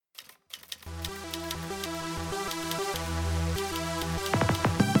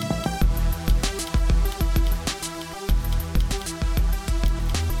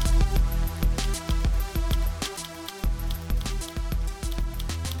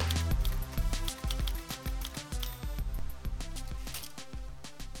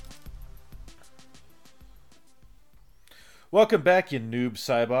Welcome back, you noob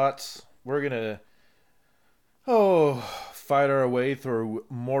cybots. We're gonna fight our way through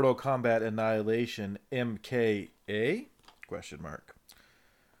Mortal Kombat Annihilation MKA? Question mark.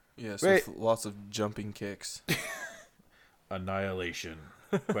 Yes, Wait. with lots of jumping kicks. Annihilation?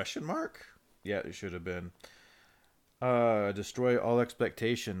 Question mark? Yeah, it should have been. Destroy all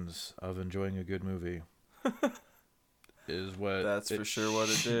expectations of enjoying a good movie. Is what That's for sure what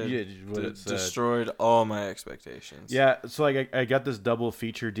it did. Yeah, what it said. Destroyed all my expectations. Yeah, so like I got this double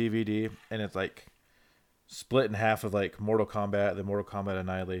feature DVD, and it's like split in half of like Mortal Kombat, the Mortal Kombat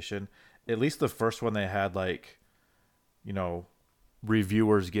Annihilation. At least the first one they had like,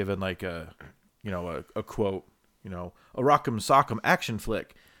 reviewers given like a quote, a rock'em sock'em action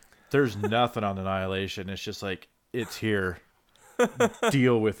flick. There's nothing on Annihilation. It's just like it's here.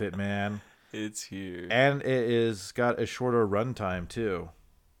 Deal with it, man. It's here. And it is got a shorter runtime too.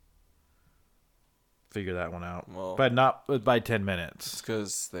 Figure that one out. Well, but not by 10 minutes. It's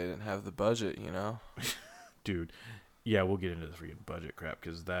because they didn't have the budget, Dude, yeah, we'll get into the freaking budget crap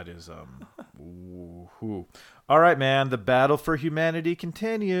because that is woohoo. All right, man. The battle for humanity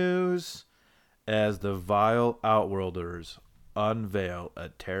continues as the vile Outworlders unveil a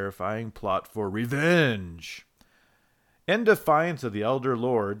terrifying plot for revenge. In defiance of the Elder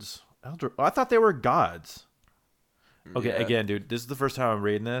Lords, I thought they were gods. Okay, Yeah. again, dude, this is the first time I'm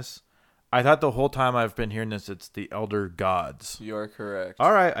reading this. I thought the whole time I've been hearing this, it's the Elder Gods. You are correct.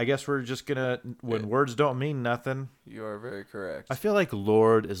 All right, I guess we're just gonna when words don't mean nothing. You are very correct. I feel like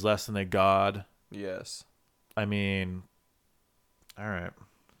Lord is less than a god. Yes. I mean, all right.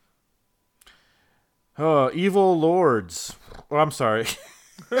 Oh, evil lords. Oh, I'm sorry.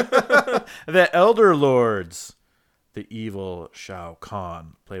 The Elder Lords. The evil Shao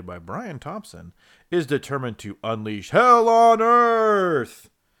Kahn, played by Brian Thompson, is determined to unleash hell on Earth.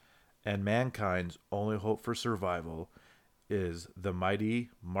 And mankind's only hope for survival is the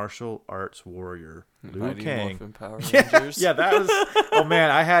mighty martial arts warrior, Liu Mighty Kang. Morphin Power Rangers. Yeah, that was... Oh,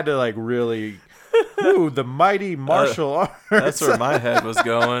 man, I had to, like, really... Ooh, the mighty martial arts. That's where my head was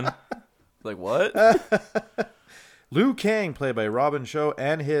going. Like, what? Liu Kang, played by Robin Shou,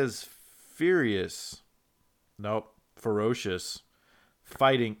 and his ferocious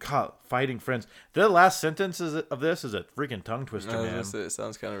fighting friends. The last sentence of this is a freaking tongue twister, man. It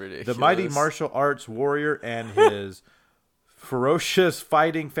sounds kind of ridiculous. The mighty martial arts warrior and his ferocious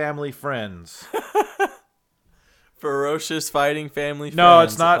fighting family friends. Ferocious fighting family friends. No,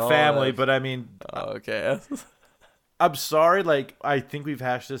 it's not family, but I mean... Okay. I'm sorry, like, I think we've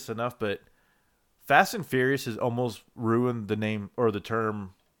hashed this enough, but Fast and Furious has almost ruined the name, or the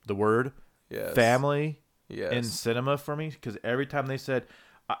term, the word, family in cinema for me, because every time they said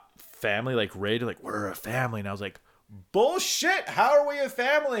family, like rated, like, we're a family, and I was like, bullshit, how are we a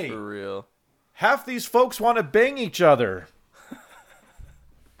family? For real. Half these folks want to bang each other.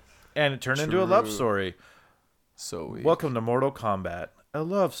 And it turned into a love story. So weak. Welcome to Mortal Kombat, a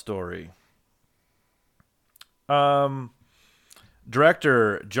love story.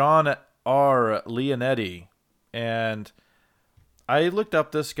 Director John R. Leonetti, and I looked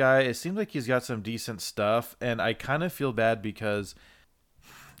up this guy. It seems like he's got some decent stuff, and I kind of feel bad because,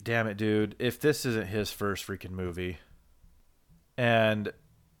 damn it, dude, if this isn't his first freaking movie, and,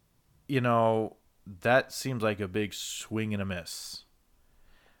 that seems like a big swing and a miss.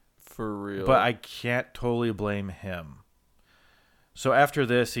 For real. But I can't totally blame him. So after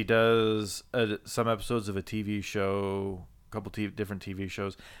this, he does some episodes of a TV show, a couple different TV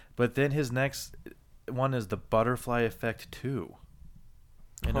shows. But then his next one is The Butterfly Effect 2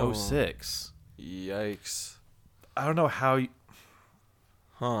 in 2006. Yikes. I don't know how you...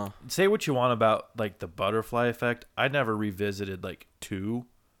 Huh. Say what you want about, like, The Butterfly Effect. I never revisited, like, 2,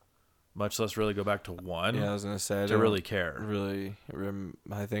 much less really go back to 1. Yeah, I was going to say. To really care.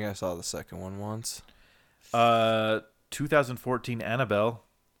 I think I saw the second one once. 2014 Annabelle.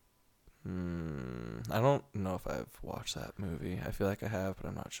 I don't know if I've watched that movie. I feel like I have, but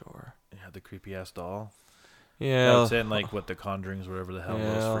I'm not sure. Yeah, the creepy ass doll. Yeah, That's in like what the Conjurings, whatever the hell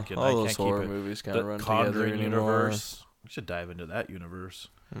those freaking. All I those can't horror keep it. movies kind of run Conjuring together anymore. universe. We should dive into that universe.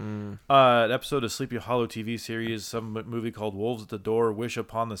 An episode of Sleepy Hollow TV series, some movie called Wolves at the Door, Wish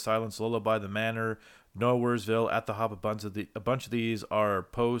Upon the Silence, Lullaby the Manor, Nowheresville, At the Hop. A bunch of these are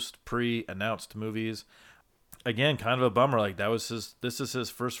pre-announced movies. Again, kind of a bummer. Like this is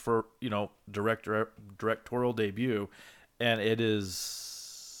his first directorial debut, and it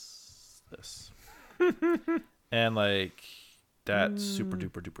is this. And like that super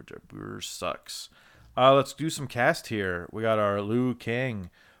duper duper duper sucks. Let's do some cast here. We got our Liu Kang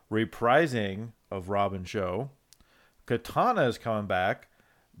reprising of Robin Shou. Katana is coming back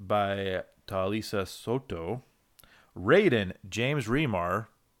by Talisa Soto. Raiden, James Remar,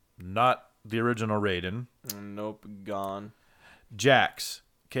 not the original Raiden. Nope, gone. Jax.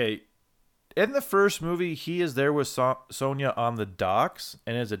 Okay, in the first movie, he is there with Sonya on the docks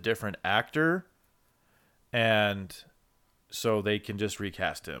and is a different actor. And so they can just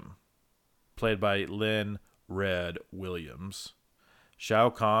recast him. Played by Lynn Red Williams. Shao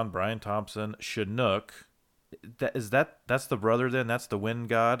Kahn, Brian Thompson, Chinook. That's the brother then? That's the wind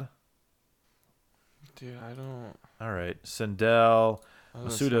god? Dude, I don't... All right. Sindel,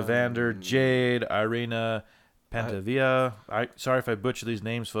 Masuda Vander, Jade, Irina Pantavia. Sorry if I butcher these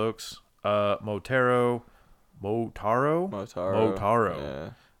names, folks. Motaro.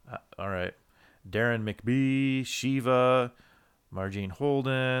 Yeah. All right. Darren McBee, Shiva, Margene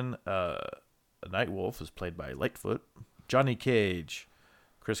Holden. Nightwolf is played by Lightfoot. Johnny Cage,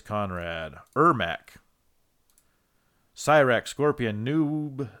 Chris Conrad, Ermac, Cyrax, Scorpion,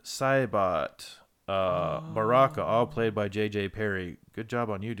 Noob, Saibot, Baraka, all played by J.J. Perry. Good job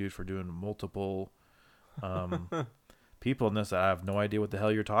on you, dude, for doing multiple people in this. I have no idea what the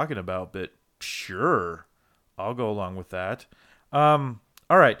hell you're talking about, but sure, I'll go along with that. All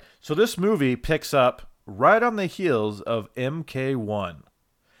right, so this movie picks up right on the heels of MK1.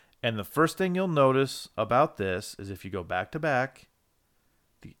 And the first thing you'll notice about this is if you go back to back,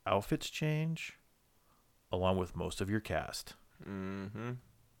 the outfits change along with most of your cast. Mm-hmm.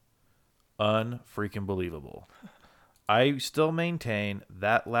 Unfreaking believable. I still maintain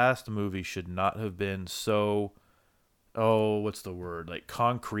that last movie should not have been so, what's the word? Like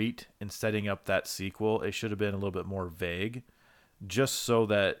concrete in setting up that sequel. It should have been a little bit more vague, just so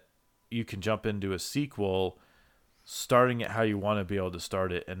that you can jump into a sequel starting it how you want to be able to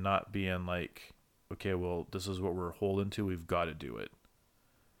start it and not being like, okay, well, this is what we're holding to. We've got to do it.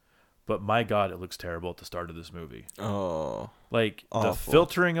 But my God, it looks terrible at the start of this movie. Oh. Like awful. The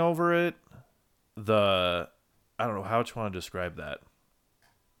filtering over it, I don't know how you want to describe that.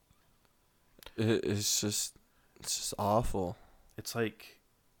 It's just awful. It's like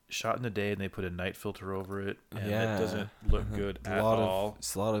shot in the day and they put a night filter over it and yeah. it doesn't look good at all.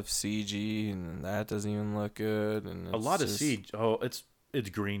 It's a lot of CG and that doesn't even look good. And it's a lot of CG. Oh, it's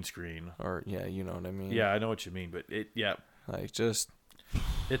green screen. Or yeah, you know what I mean. Yeah, I know what you mean, but like just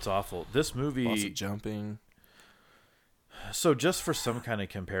it's awful. This movie, lots of jumping. So just for some kind of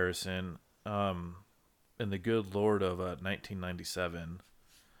comparison, in the good Lord of 1997,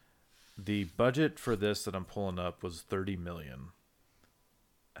 the budget for this that I'm pulling up was $30 million.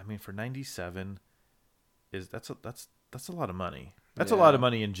 I mean, for 97, that's a lot of money. That's a lot of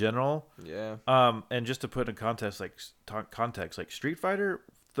money in general. Yeah. And just to put in context, like Street Fighter,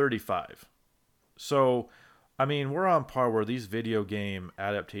 35. So, I mean, we're on par where these video game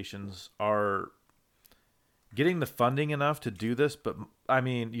adaptations are getting the funding enough to do this, but I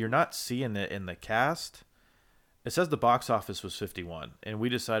mean, you're not seeing it in the cast. It says the box office was 51, and we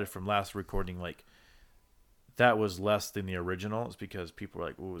decided from last recording, like, that was less than the original. It's because people were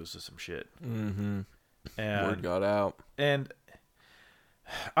like, ooh, this is some shit. Mm-hmm. And word got out. And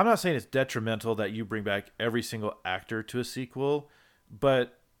I'm not saying it's detrimental that you bring back every single actor to a sequel,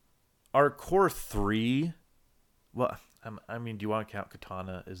 but our core three, well, I mean, do you want to count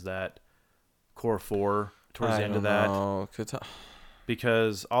Katana? Is that core four towards the end of that? No,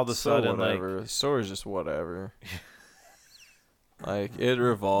 because all of a sudden, whatever. like, the story's just whatever. Like it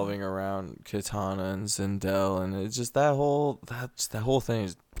revolving around Katana and Sindel, and it's just that whole thing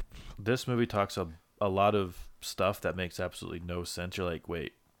is. This movie talks a lot of stuff that makes absolutely no sense. You're like,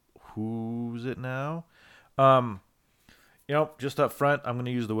 wait, who's it now? Just up front, I'm going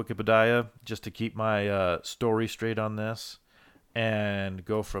to use the Wikipedia just to keep my story straight on this and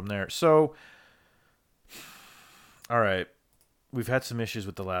go from there. So, all right, we've had some issues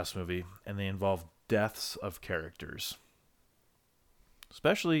with the last movie, and they involve deaths of characters,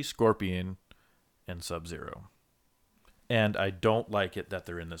 especially Scorpion and Sub-Zero. And I don't like it that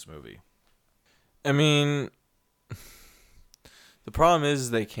they're in this movie. I mean, the problem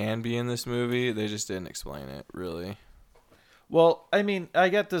is they can be in this movie. They just didn't explain it, really. Well, I mean, I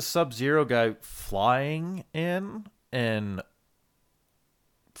got this Sub-Zero guy flying in and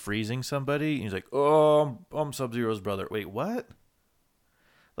freezing somebody. He's like, oh, I'm Sub-Zero's brother. Wait, what?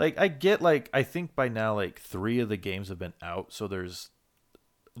 Like, I get, like, I think by now, like, 3 of the games have been out, so there's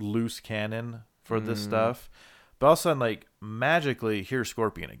loose canon for this stuff. But all of a sudden, like, magically, here's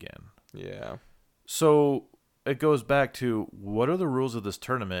Scorpion again. Yeah. So it goes back to, what are the rules of this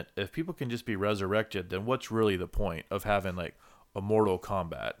tournament? If people can just be resurrected, then what's really the point of having, like, a Mortal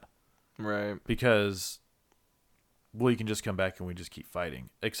Kombat? Right. Because, well, you can just come back and we just keep fighting.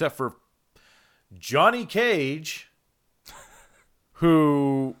 Except for Johnny Cage,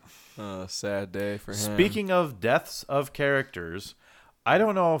 who... Sad day for him. Speaking of deaths of characters, I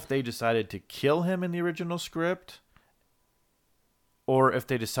don't know if they decided to kill him in the original script or if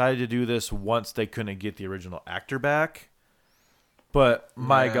they decided to do this once they couldn't get the original actor back. But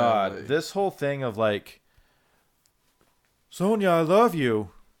my God, this whole thing of like, Sonya, I love you.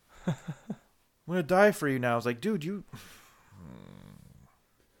 I'm going to die for you now. I was like, dude, you...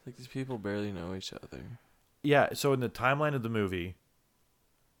 Like, these people barely know each other. Yeah, so in the timeline of the movie,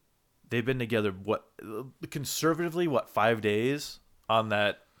 they've been together, conservatively, 5 days on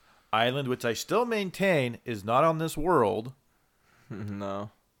that island, which I still maintain is not on this world.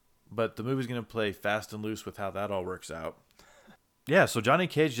 No. But the movie's going to play fast and loose with how that all works out. Yeah, so Johnny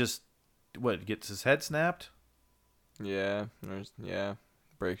Cage just, gets his head snapped? Yeah,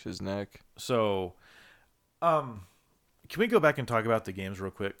 breaks his neck. So, can we go back and talk about the games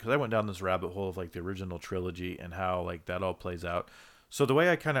real quick? Because I went down this rabbit hole of like the original trilogy and how like that all plays out. So the way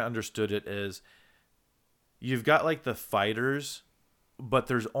I kind of understood it is, you've got like the fighters, but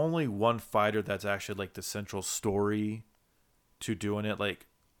there's only one fighter that's actually like the central story to doing it. Like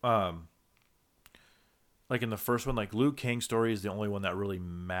in the first one, like Liu Kang's story is the only one that really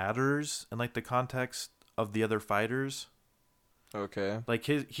matters in like the context of the other fighters. Okay. Like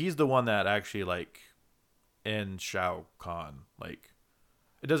he's the one that actually like in Shao Kahn, like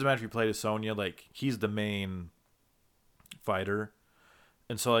it doesn't matter if you played as Sonya, like he's the main fighter.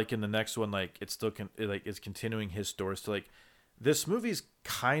 And so like in the next one, like it's still it's continuing his story. So like this movie's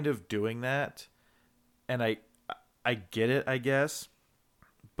kind of doing that, and I get it, I guess,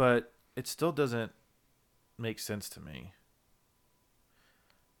 but it still doesn't make sense to me.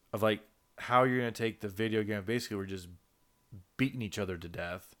 Of like how you're gonna take the video game. Basically, we're just beating each other to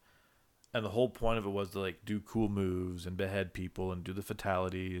death, and the whole point of it was to like do cool moves and behead people and do the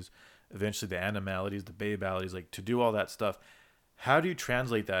fatalities, eventually the animalities, the babalities, like to do all that stuff. How do you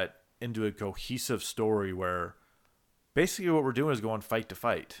translate that into a cohesive story where basically what we're doing is going fight to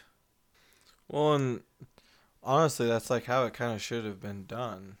fight? Well, and honestly, that's like how it kind of should have been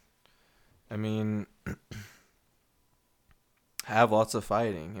done. I mean, have lots of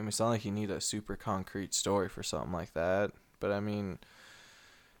fighting. I mean, it's not like you need a super concrete story for something like that. But I mean,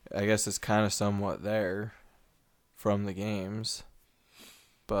 I guess it's kind of somewhat there from the games.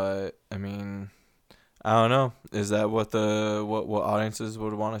 But I mean, I don't know. Is that what what audiences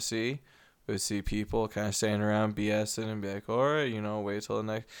would want to see? Would see people kind of standing around BSing and be like, all right, wait till the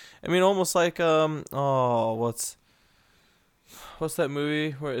next. I mean, almost like what's that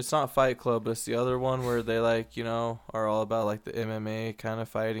movie where it's not Fight Club, but it's the other one where they like are all about like the MMA kind of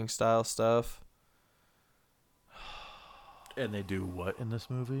fighting style stuff. And they do what in this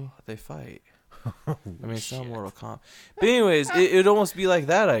movie? They fight. I mean, it's not Mortal Kombat. But anyways, it'd almost be like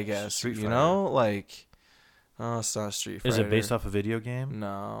that, I guess. Street Fighter. Like, it's not Street Fighter. Is it based off a video game?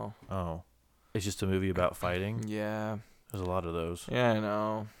 No. Oh. It's just a movie about fighting? Yeah. There's a lot of those. Yeah, I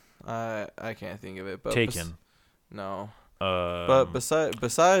know. I can't think of it. But Taken. No. But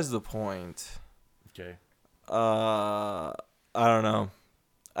besides the point. Okay. I don't know.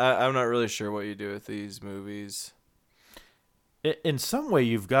 I'm not really sure what you do with these movies. In some way,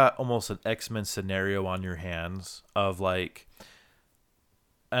 you've got almost an X-Men scenario on your hands of like,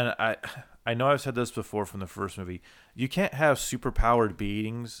 and I know I've said this before from the first movie, you can't have superpowered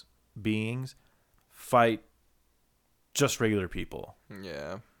beings fight just regular people.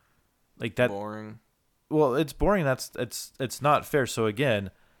 Yeah. Like that. Boring. Well, it's boring. It's not fair. So again,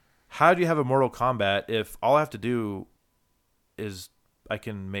 how do you have a Mortal Kombat if all I have to do is I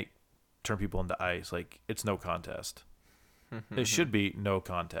can turn people into ice? Like it's no contest. It should be no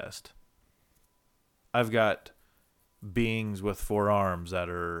contest. I've got beings with 4 arms that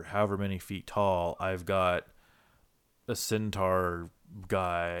are however many feet tall. I've got a centaur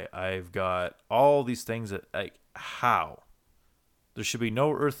guy. I've got all these things that, like, how? There should be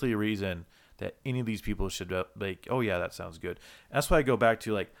no earthly reason that any of these people should, like, oh yeah, that sounds good. And that's why I go back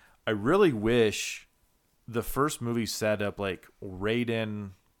to, like, I really wish the first movie set up, like,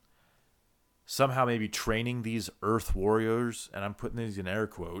 Raiden somehow maybe training these Earth warriors, and I'm putting these in air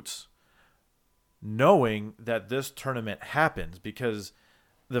quotes, knowing that this tournament happens, because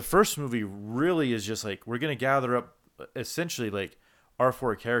the first movie really is just like, we're going to gather up essentially like our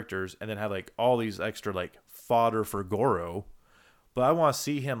 4 characters and then have like all these extra like fodder for Goro. But I want to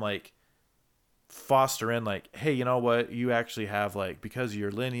see him like foster in like, hey, you know what? You actually have like, because of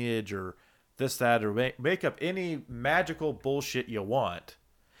your lineage or this, that, or make up any magical bullshit you want.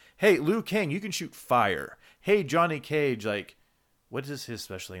 Hey, Liu Kang, you can shoot fire. Hey, Johnny Cage, like, what is his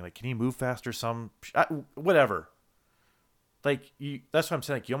special thing? Like, can he move faster? Whatever. Like, that's what I'm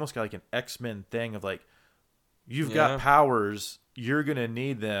saying. Like, you almost got like an X-Men thing of like, you've got powers you're going to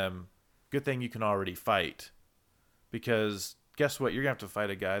need them. Good thing you can already fight. Because guess what? You're going to have to fight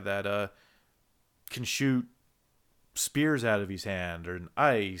a guy that can shoot spears out of his hand or an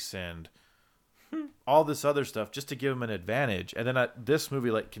ice and all this other stuff just to give him an advantage. And then this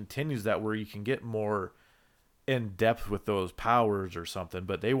movie like continues that where you can get more in depth with those powers or something.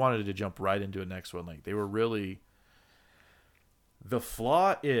 But they wanted to jump right into the next one. Like they were really... The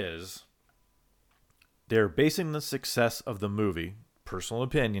flaw is they're basing the success of the movie, personal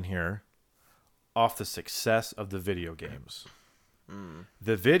opinion here, off the success of the video games.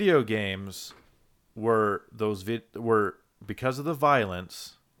 The video games were were because of the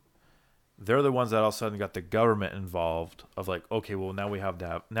violence. They're the ones that all of a sudden got the government involved. Of like, okay, well now we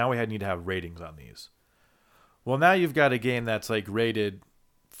need to have ratings on these. Well, now you've got a game that's like rated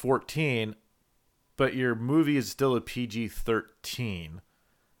 14, but your movie is still a PG-13.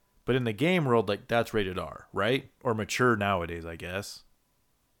 But in the game world, like that's rated R, right? Or mature nowadays, I guess.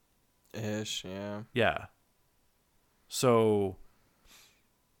 Ish, yeah. Yeah. So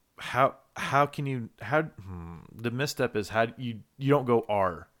how can you the misstep is how you don't go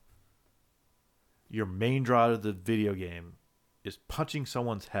R. Your main draw of the video game is punching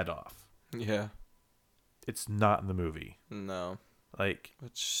someone's head off. Yeah. It's not in the movie. No. Like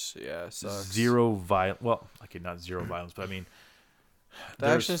Which sucks. Zero violence. Well, okay, not zero violence, but I mean The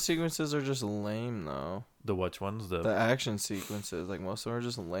action sequences are just lame though. The which ones? The action sequences, like most of them are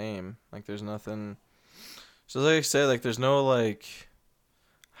just lame. Like there's nothing. So like I said, like there's no like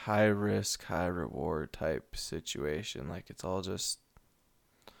high risk, high reward type situation. Like it's all just.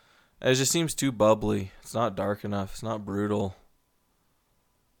 It just seems too bubbly. It's not dark enough. It's not brutal.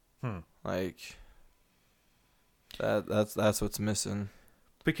 Like. That's what's missing.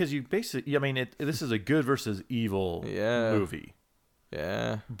 Because you basically, I mean, this is a good versus evil movie.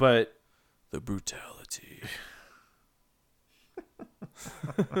 Yeah. But the brutality.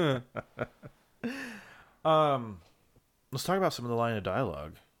 Let's talk about some of the line of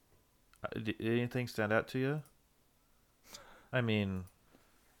dialogue. Did anything stand out to you? I mean,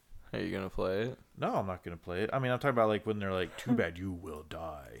 are you gonna play it? No, I'm not gonna play it. I mean, I'm talking about like when they're like, "Too bad you will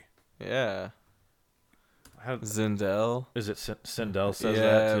die." Yeah. Zendel. Is it Zendel says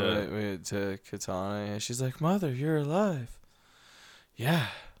that to Katana? And she's like, "Mother, you're alive." Yeah.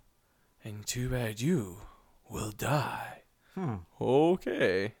 And too bad you will die.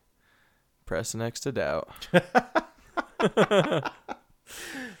 Okay. Press next to doubt. Can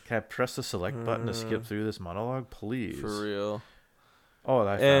I press the select button to skip through this monologue, please? For real. Oh,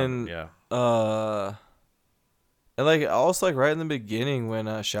 and like also like right in the beginning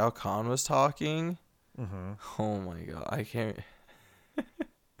when Shao Kahn was talking. Oh my god, I can't.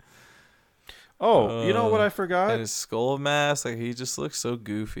 You know what I forgot? And his skull mask, like he just looks so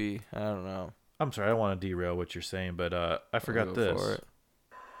goofy. I don't know. I'm sorry, I don't want to derail what you're saying, but I forgot this.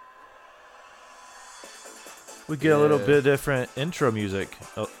 We get a little bit different intro music,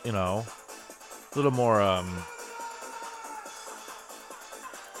 you know, a little more. I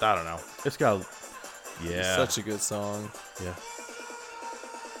don't know. It's got, it's such a good song. Yeah.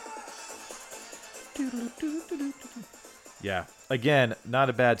 Yeah. Again, not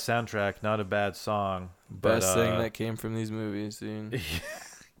a bad soundtrack, not a bad song. Best thing that came from these movies, dude.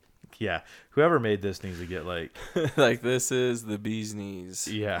 Yeah. Whoever made this needs to get like like this is the bee's knees.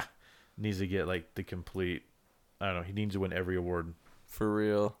 Yeah. Needs to get like the complete, I don't know, he needs to win every award. For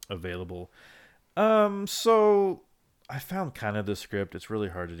real. Available. So I found kind of the script. It's really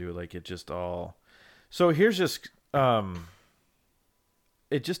hard to do. Like it just all. So here's just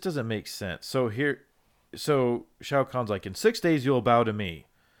it just doesn't make sense. So Shao Kahn's like, in 6 days you'll bow to me.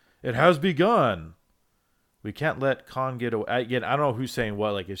 It has begun. We can't let Khan get away. Again, I don't know who's saying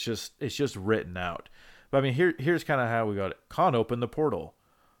what. Like it's just written out. But I mean, here's kind of how we got it. Khan opened the portal.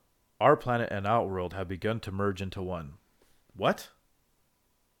 Our planet and Outworld have begun to merge into one. What?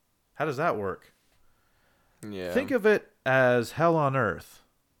 How does that work? Yeah. Think of it as hell on earth.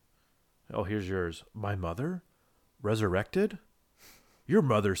 Oh, here's yours. My mother? Resurrected? Your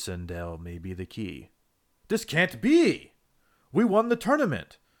mother, Sindel, may be the key. This can't be! We won the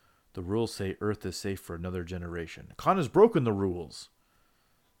tournament! The rules say Earth is safe for another generation. Khan has broken the rules.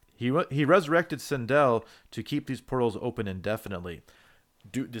 He resurrected Sindel to keep these portals open indefinitely.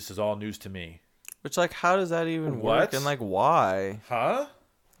 Dude, this is all news to me. Which, like, how does that even work? And, like, why? Huh?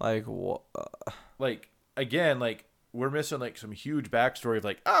 Like, what? Like, again, like, we're missing, like, some huge backstory of,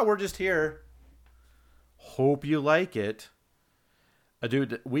 like, we're just here. Hope you like it.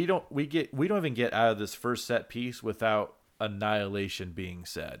 Dude, we don't even get out of this first set piece without annihilation being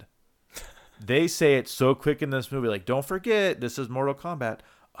said. They say it so quick in this movie, like, don't forget, this is Mortal Kombat.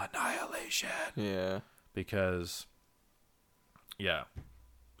 Annihilation. Yeah. Because Yeah.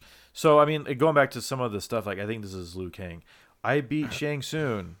 So, I mean, going back to some of the stuff, like, I think this is Liu Kang. I beat Shang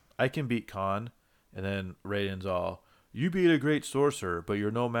Tsung. I can beat Khan. And then Raiden's all, you beat a great sorcerer, but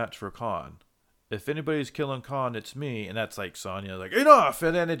you're no match for Khan. If anybody's killing Khan, it's me. And that's like Sonya, like, enough!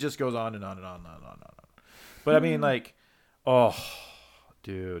 And then it just goes on and on and on and on and on and on. But, I mean, like, oh,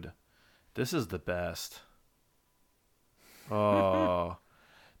 dude, this is the best. Oh,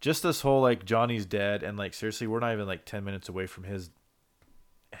 just this whole, like, Johnny's dead. And, like, seriously, we're not even, like, 10 minutes away from his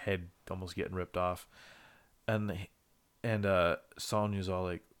head almost getting ripped off, and Sonya's all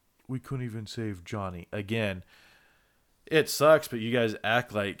like, we couldn't even save Johnny. Again, it sucks, but you guys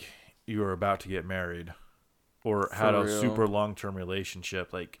act like you were about to get married or had a super long-term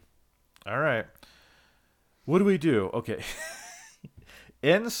relationship. Like, all right, what do we do? Okay.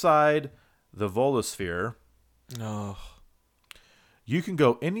 Inside the Volasphere, you can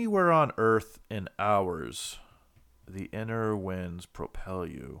go anywhere on Earth in hours. The inner winds propel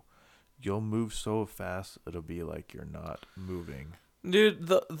you. You'll move so fast, it'll be like you're not moving. Dude,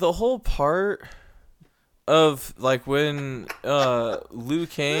 the whole part of, like, when Liu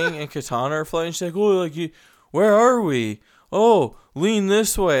Kang and Katana are flying, she's like, oh, like, where are we? Oh, lean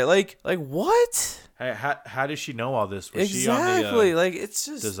this way. Like what? Hey, how does she know all this? Was exactly. she on the like, it's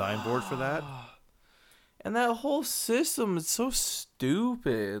just design board for that? And that whole system is so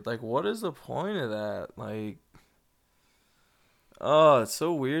stupid. Like, what is the point of that? Like, oh, it's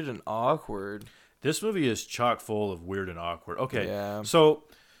so weird and awkward. This movie is chock full of weird and awkward. Okay, yeah. So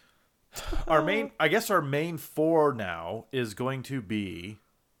our main four now is going to be,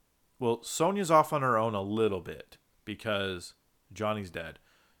 well, Sonya's off on her own a little bit because Johnny's dead.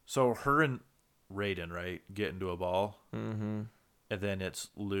 So her and Raiden, right, get into a ball. Mm-hmm. And then it's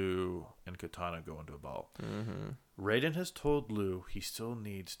Liu and Katana go into a ball. Mm-hmm. Raiden has told Liu he still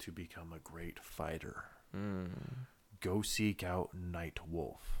needs to become a great fighter. Go seek out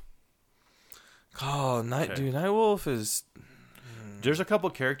Nightwolf. Oh, dude, Nightwolf is... There's a couple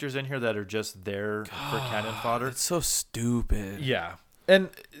characters in here that are just there for cannon fodder. It's so stupid. Yeah. And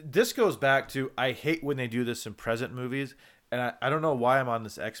this goes back to, I hate when they do this in present movies. And I don't know why I'm on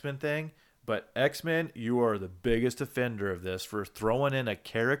this X-Men thing, but X-Men, you are the biggest offender of this for throwing in a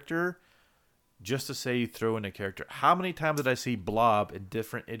character just to say you throw in a character. How many times did I see Blob in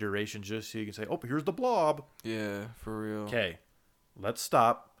different iterations just so you can say, oh, here's the Blob? Yeah, for real. Okay, let's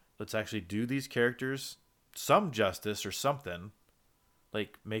stop. Let's actually do these characters some justice or something.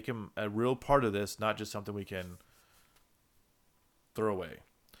 Like, make them a real part of this, not just something we can throw away.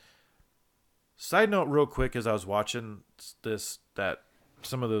 Side note real quick, as I was watching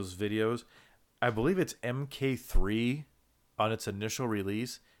some of those videos, I believe it's MK3 on its initial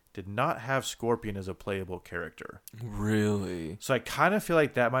release did not have Scorpion as a playable character. Really? So I kind of feel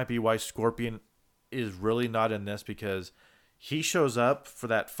like that might be why Scorpion is really not in this, because he shows up for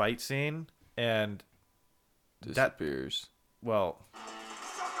that fight scene and disappears.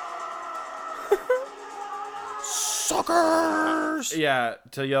 Suckers! Yeah,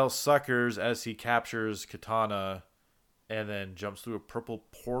 to yell suckers as he captures Katana and then jumps through a purple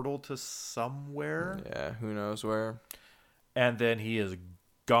portal to somewhere. Yeah, who knows where. And then he is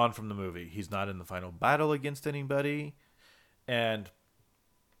gone from the movie. He's not in the final battle against anybody. And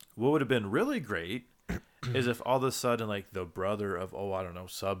what would have been really great is if all of a sudden, like, the brother of,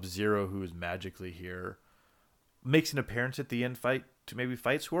 Sub-Zero, who is magically here, makes an appearance at the end fight to maybe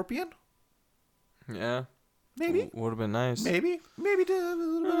fight Scorpion? Yeah. Maybe. Would have been nice. Maybe. Definitely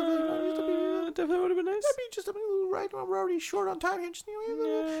would have been nice. Maybe just a little right. We're already short on time here. Just,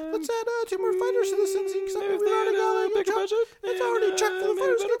 let's add 2 more fighters to this. Since we already got a bigger budget. It's already checked for the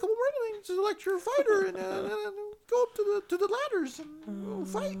fighters. Get a couple more things to select your fighter and go up to the ladders and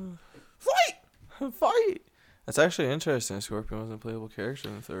fight. That's actually interesting. Scorpion wasn't a playable character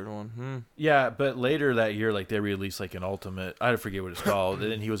in the third one. Yeah, but later that year, like, they released like an ultimate. I forget what it's called.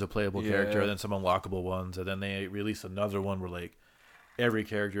 And then he was a playable character, and then some unlockable ones, and then they released another one where, like, every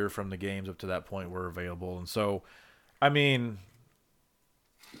character from the games up to that point were available. And so, I mean,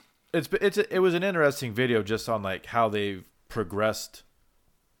 it was an interesting video just on, like, how they've progressed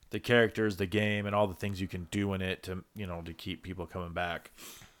the characters, the game, and all the things you can do in it to keep people coming back.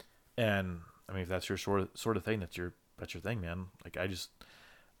 And I mean, if that's your sort of thing, that's your thing, man. Like, I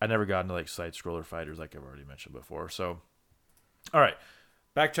never got into, like, side scroller fighters, like I've already mentioned before. So, all right,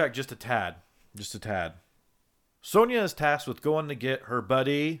 backtrack just a tad. Sonya is tasked with going to get her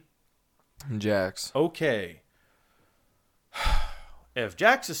buddy Jax. Okay. If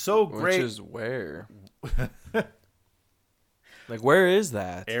Jax is so great, which is where? Like, where is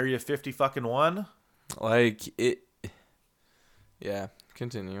that? Area 50-1? Like, it. Yeah,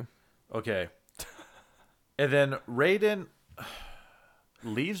 continue. Okay. And then Raiden,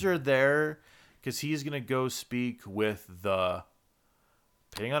 leaves her there because he's gonna go speak with the,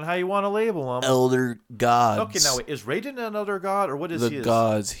 depending on how you want to label him, elder gods. Okay, now wait, is Raiden an elder god or what is he? The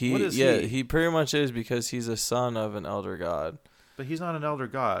gods. What is he? he? He pretty much is because he's a son of an elder god. But he's not an elder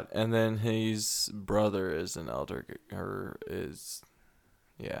god. And then his brother is an elder, or is,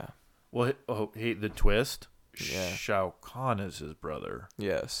 yeah. Well, the twist. Yeah. Shao Kahn is his brother.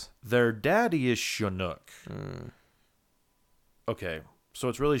 Yes. Their daddy is Shinnok. Mm. Okay, so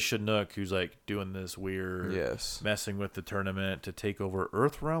it's really Shinnok who's like doing this weird, Yes, messing with the tournament to take over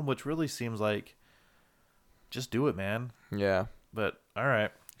Earthrealm, which really seems like, just do it, man. Yeah. But all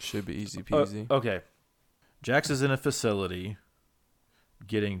right, Should be easy peasy. okay. Jax is in a facility,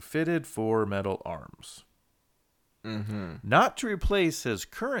 getting fitted for metal arms. Mm-hmm. Not to replace his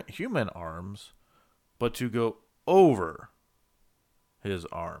current human arms, but to go over his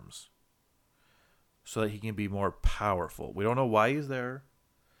arms so that he can be more powerful. We don't know why he's there.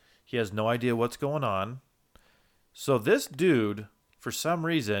 He has no idea what's going on. So this dude, for some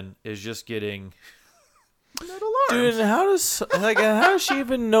reason, is just getting metal arms. Dude, how does she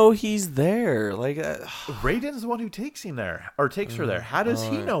even know he's there? Like, Raiden's the one who takes him there, or takes her there. How does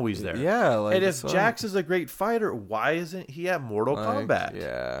he know he's there? Yeah, like, and if Jax is a great fighter, why isn't he at Mortal Kombat?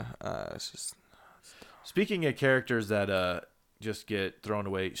 Yeah, it's just. Speaking of characters that just get thrown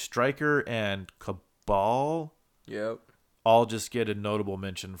away, Stryker and Cabal Yep. all just get a notable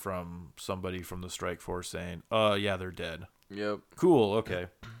mention from somebody from the Strike Force saying, yeah, they're dead. Yep. Cool, okay.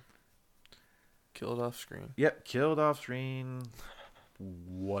 Killed off screen. Yep, killed off screen,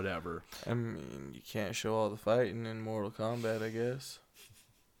 whatever. I mean, you can't show all the fighting in Mortal Kombat, I guess.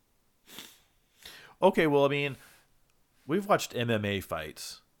 Okay, well, I mean, we've watched MMA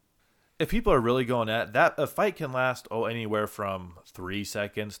fights. If people are really going at that, a fight can last anywhere from 3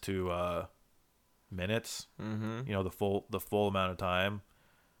 seconds to minutes. Mm-hmm. You know, the full amount of time,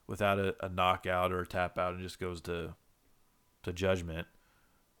 without a knockout or a tap out, and just goes to judgment.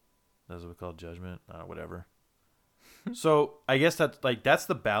 That's what we call judgment, whatever. So I guess that's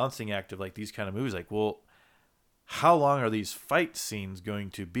the balancing act of like these kind of movies. Like, well, how long are these fight scenes going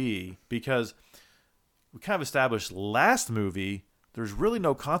to be? Because we kind of established last movie, there's really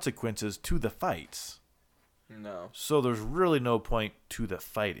no consequences to the fights. No. So there's really no point to the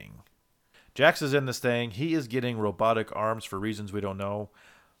fighting. Jax is in this thing. He is getting robotic arms for reasons we don't know.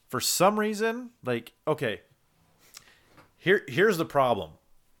 For some reason, like, okay, here's the problem.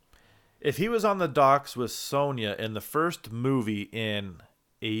 If he was on the docks with Sonya in the first movie in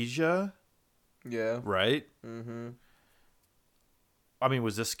Asia, Yeah. right? Mm-hmm. I mean,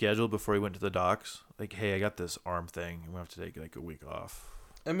 was this scheduled before he went to the docks? Like, hey, I got this arm thing. I'm going to have to take like a week off.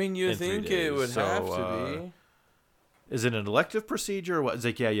 I mean, you in 3 think days. it would So, have to be. Is it an elective procedure or what? It's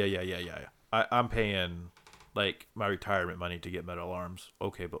like, yeah. I'm paying like my retirement money to get metal arms.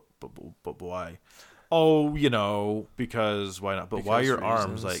 Okay, but why? Oh, because why not? But why your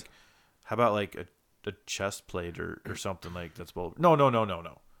arms? Like, how about like a chest plate or something like that's bold? No.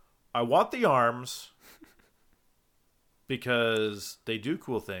 I want the arms because they do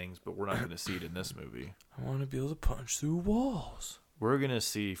cool things, but we're not going to see it in this movie. I want to be able to punch through walls. We're going to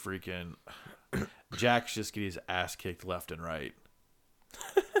see freaking Jax just get his ass kicked left and right.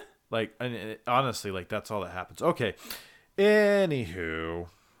 Like, and honestly, like, that's all that happens. Okay. Anywho.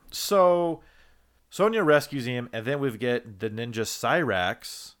 So, Sonya rescues him, and then we get the ninja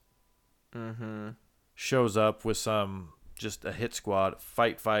Cyrax shows up with just a hit squad.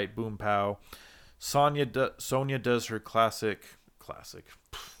 Fight, boom, pow. Sonya does her classic.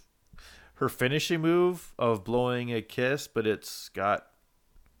 Her finishing move of blowing a kiss, but it's got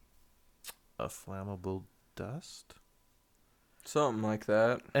a flammable dust. Something like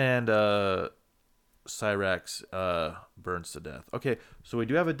that. And Cyrax burns to death. Okay, so we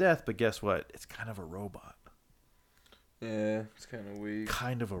do have a death, but guess what? It's kind of a robot. Yeah, it's kind of weak.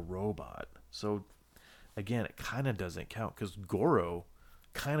 Kind of a robot. So, again, it kind of doesn't count because Goro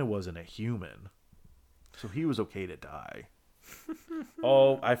kind of wasn't a human. So he was okay to die.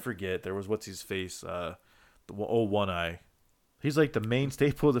 Oh, I forget. There was what's-his-face? One Eye. He's like the main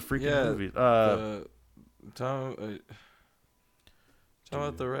staple of the freaking movie. Talking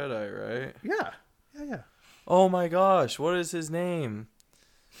about the Red Eye, right? Yeah. Oh my gosh, what is his name?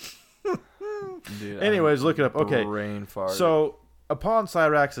 Dude, Anyways, look it up. Okay. Brain fart. So, upon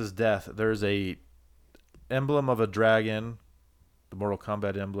Cyrax's death, there's a emblem of a dragon, the Mortal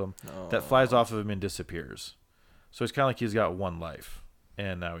Kombat emblem, that flies off of him and disappears. So it's kind of like he's got one life,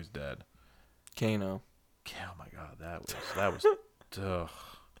 and now he's dead. Kano. Oh my god, that was ugh.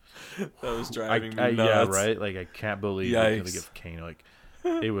 That was driving me nuts. Yeah, right. Like I can't believe Yikes. I'm gonna give Kano. Like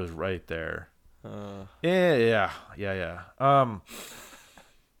it was right there. Yeah.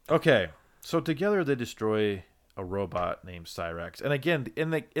 Okay, so together they destroy a robot named Cyrax, and again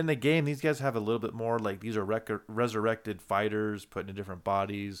in the game, these guys have a little bit more like these are resurrected fighters put into different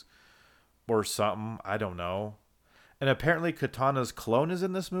bodies or something. I don't know. And apparently, Katana's clone is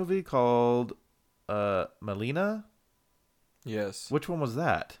in this movie called Melina. Yes. Which one was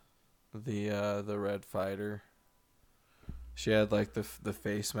that? The red fighter. She had like the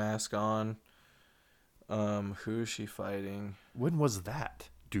face mask on. Who is she fighting? When was that,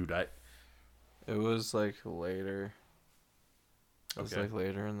 dude? It was like later. It was Okay. like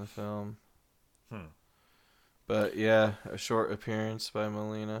later in the film. Hmm. But yeah, a short appearance by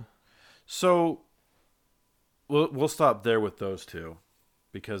Melina. So we'll stop there with those two,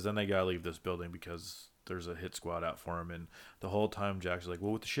 because then they gotta leave this building because there's a hit squad out for him, and the whole time Jack's like,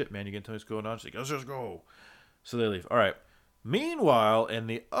 "Well, what the shit, man? You gonna tell me what's going on?" She's like, "Let's just go." So they leave. All right. Meanwhile, in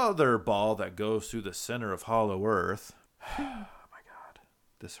the other ball that goes through the center of Hollow Earth, oh my god,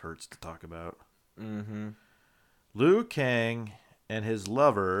 this hurts to talk about. Mm-hmm. Liu Kang and his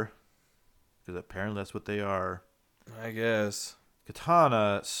lover, because apparently that's what they are, I guess.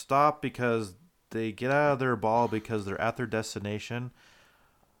 Katana, stop because they get out of their ball because they're at their destination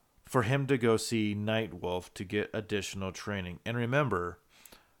for him to go see Nightwolf to get additional training. And remember,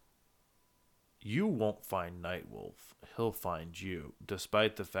 you won't find Nightwolf. He'll find you,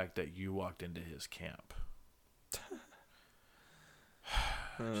 despite the fact that you walked into his camp.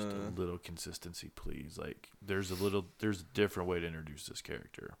 Just a little consistency, please. Like, there's a different way to introduce this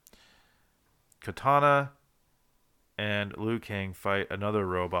character. Katana and Liu Kang fight another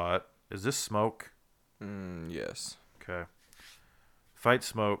robot. Is this Smoke? Yes. Okay. Fight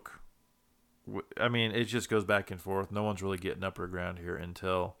Smoke. I mean, it just goes back and forth. No one's really getting upper ground here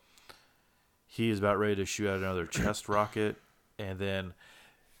until he is about ready to shoot out another chest rocket. And then,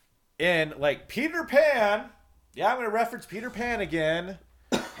 in like Peter Pan, yeah, I'm going to reference Peter Pan again.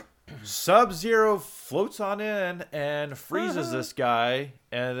 Sub-Zero floats on in and freezes this guy.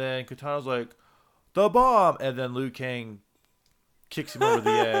 And then Katana's like, the bomb. And then Liu Kang kicks him over the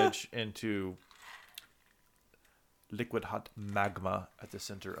edge into liquid hot magma at the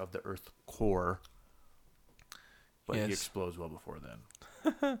center of the Earth core. But he explodes well before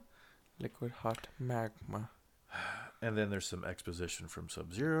then. Liquid hot magma. And then there's some exposition from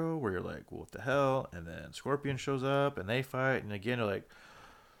Sub-Zero where you're like, well, what the hell? And then Scorpion shows up and they fight. And again, you're like,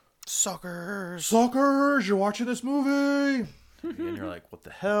 suckers, you're watching this movie. And you're like, what the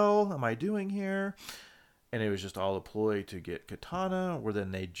hell am I doing here? And it was just all a ploy to get Katana, where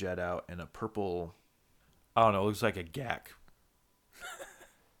then they jet out in a purple, I don't know, it looks like a GAC.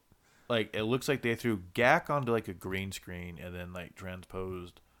 Like, it looks like they threw GAC onto like a green screen and then like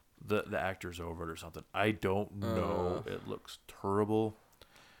transposed the actors over it or something. I don't know. It looks terrible.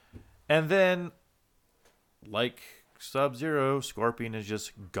 And then, like Sub-Zero, Scorpion is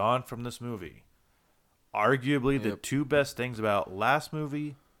just gone from this movie. Arguably the two best things about last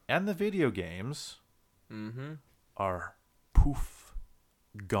movie and the video games are poof,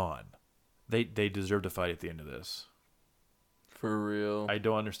 gone. They deserve to fight at the end of this. For real. I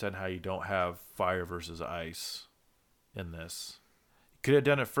don't understand how you don't have fire versus ice in this. You could have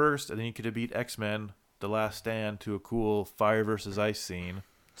done it first, and then you could have beat X-Men The Last Stand to a cool fire versus ice scene.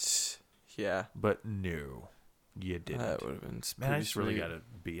 Yeah. But no, you didn't. That would have been Man, I just really got to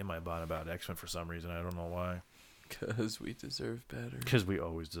be in my bond about X-Men for some reason. I don't know why. Because we deserve better. Because we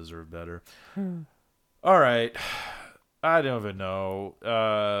always deserve better. All right. I don't even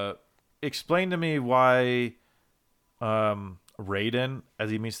know. Explain to me why Raiden, as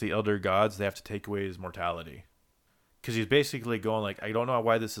he meets the Elder Gods, they have to take away his mortality. Because he's basically going like, I don't know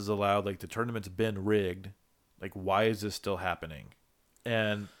why this is allowed. Like, the tournament's been rigged. Like, why is this still happening?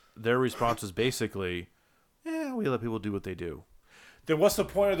 And their response is basically, yeah, we let people do what they do. Then what's the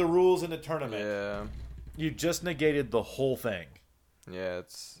point of the rules in the tournament? Yeah. You just negated the whole thing. Yeah,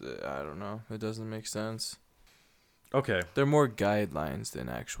 it's, I don't know. It doesn't make sense. Okay. They're more guidelines than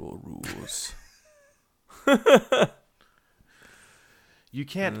actual rules. You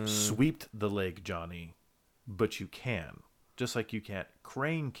can't sweep the leg, Johnny, but you can. Just like you can't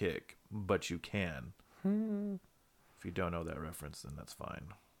crane kick, but you can. If you don't know that reference, then that's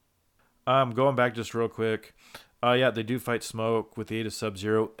fine. Going back just real quick. Yeah, they do fight Smoke with the aid of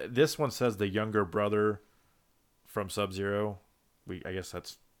Sub-Zero. This one says the younger brother from Sub-Zero. I guess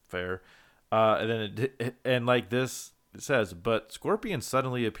that's fair. And then and like this, it says, but Scorpion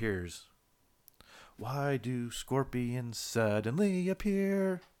suddenly appears. Why do scorpions suddenly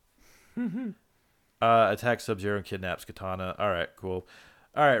appear? Attacks Sub-Zero and kidnaps Katana. All right, cool.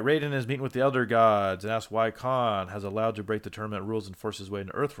 All right, Raiden is meeting with the Elder Gods and asks why Khan has allowed to break the tournament rules and force his way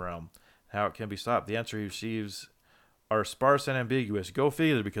into Earthrealm. How it can be stopped. The answer he receives are sparse and ambiguous. Go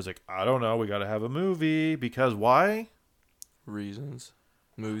figure, because like, I don't know, we got to have a movie. Because why? Reasons.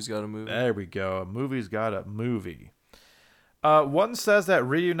 Movie's got a movie. There we go. A movie's got a movie. One says that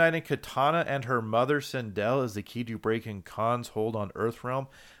reuniting Katana and her mother Sindel is the key to breaking Khan's hold on Earthrealm.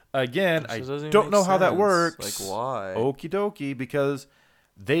 Again, I don't know how that works. Like, why? Okie dokie, because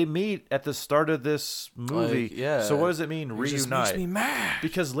they meet at the start of this movie. Like, yeah. So what does it mean, It reunite? just makes me mad.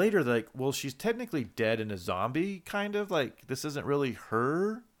 Because later, like, well, she's technically dead and a zombie, kind of. Like, this isn't really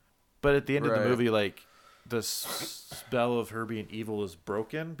her. But at the end of the movie, like, the spell of her being evil is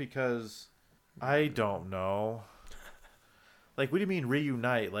broken because I don't know. Like, what do you mean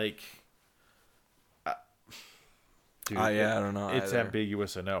reunite? Like, dude, I don't know. It's either.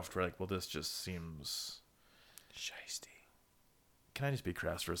 ambiguous enough for like, well, this just seems Shiesty. Can I just be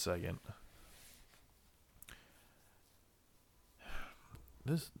crass for a second?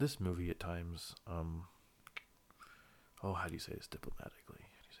 This movie at times, how do you say this diplomatically?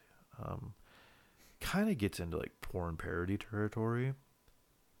 How do you say that? Kind of gets into like porn parody territory,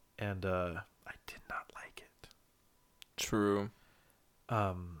 and I did not like it. True.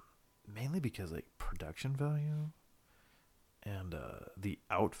 Mainly because like production value, and the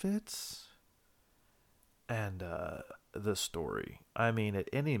outfits, and the story. I mean, at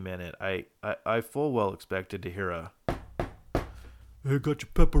any minute, I full well expected to hear a, "I got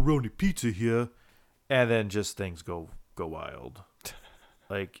your pepperoni pizza here," and then just things go wild.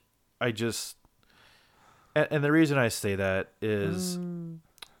 Like, I just, and the reason I say that is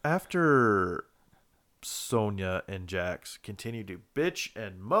after Sonya and Jax continue to bitch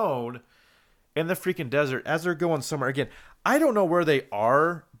and moan in the freaking desert as they're going somewhere. Again, I don't know where they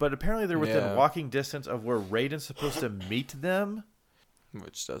are, but apparently they're within walking distance of where Raiden's supposed to meet them.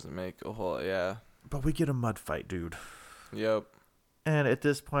 Which doesn't make a whole, yeah. But we get a mud fight, dude. Yep. And at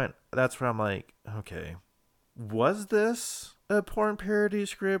this point, that's where I'm like, okay, was this a porn parody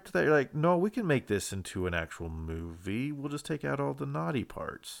script that you're like, no, we can make this into an actual movie. We'll just take out all the naughty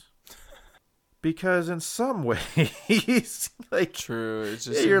parts. Because in some ways, like, true, it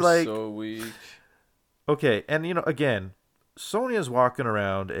just you're seems like, so weak. Okay, and again, Sonya's walking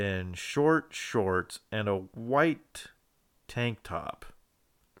around in short shorts and a white tank top.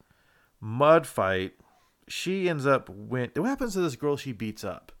 Mud fight. She ends up what happens to this girl she beats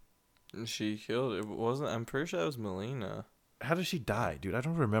up? She killed it. I'm pretty sure that was Melina. How does she die, dude? I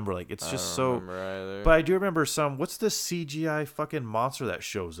don't remember. Like, it's just I don't remember either. But I do remember what's the CGI fucking monster that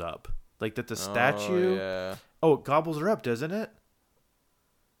shows up? Like that the statue. Yeah. Oh, it gobbles her up, doesn't it?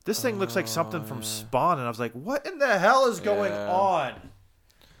 This thing looks like something from Spawn, and I was like, what in the hell is going on?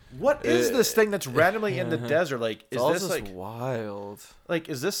 What is this thing that's randomly in the desert? Like, is this like wild? Like,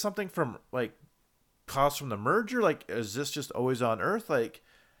 is this something from like caused from the merger? Like, is this just always on Earth? Like,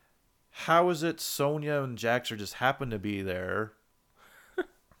 how is it Sonya and Jax are just happen to be there?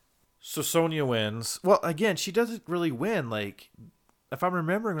 So Sonya wins. Well, again, she doesn't really win. Like, if I'm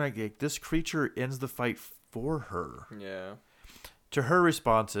remembering, like this creature ends the fight for her. Yeah. To her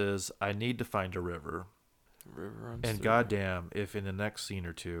response is, I need to find a river. River runs and through. goddamn, if in the next scene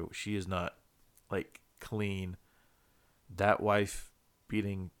or two she is not like clean, that wife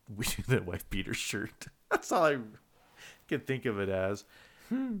beater shirt. That's all I can think of it as.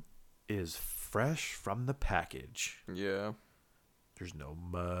 Is fresh from the package. Yeah. There's no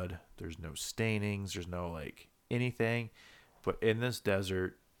mud. There's no stainings. There's no like anything. But in this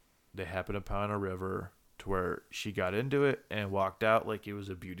desert, they happen upon a river to where she got into it and walked out like it was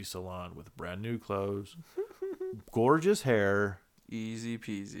a beauty salon with brand new clothes, gorgeous hair. Easy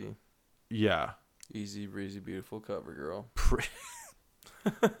peasy. Yeah. Easy breezy, beautiful cover girl.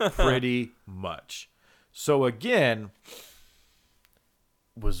 Pretty much. So again,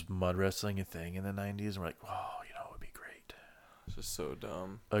 was mud wrestling a thing in the 90s? And we're like, oh, it would be great. It's just so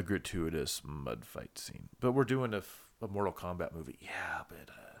dumb. A gratuitous mud fight scene. But we're doing a Mortal Kombat movie. Yeah, but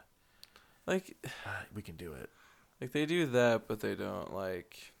we can do it. Like, they do that, but they don't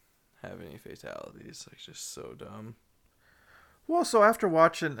like have any fatalities. Like, just so dumb. Well, so after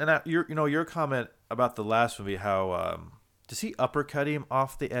watching, and your comment about the last movie, how does he uppercut him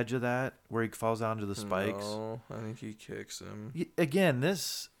off the edge of that where he falls down to the spikes? No, I think he kicks him. Again,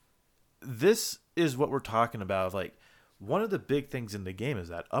 this is what we're talking about. Like, one of the big things in the game is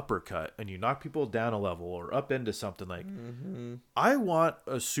that uppercut, and you knock people down a level or up into something. Like, I want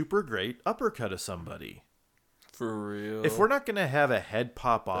a super great uppercut of somebody. For real. If we're not gonna have a head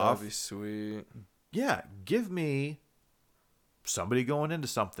pop off, that'd be sweet. Yeah, give me somebody going into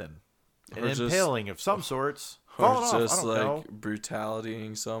something, an impaling of some sorts, or just like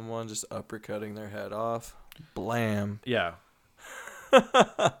brutalitying someone, just uppercutting their head off. Blam. Yeah.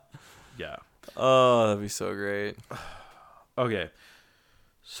 Yeah. Oh, that'd be so great. Okay.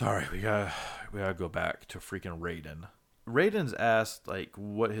 Sorry, we gotta go back to freaking Raiden. Raiden's asked like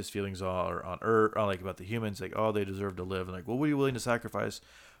what his feelings are on Earth, or, like about the humans. Like, oh, they deserve to live, and like, well, what are you willing to sacrifice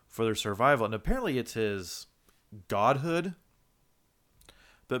for their survival? And apparently, it's his godhood.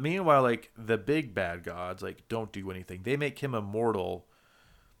 But meanwhile, like the big bad gods, like don't do anything. They make him immortal,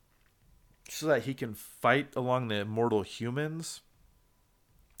 so that he can fight along the immortal humans.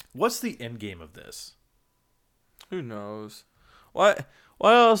 What's the end game of this? Who knows? What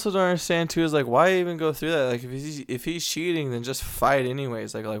I also don't understand too is like why even go through that? Like if he's cheating, then just fight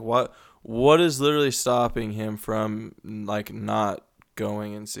anyways. Like what is literally stopping him from like not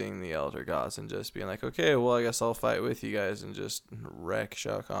going and seeing the Elder Gods and just being like, okay, well I guess I'll fight with you guys and just wreck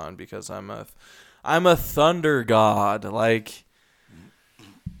Shao Kahn because I'm a thunder god. Like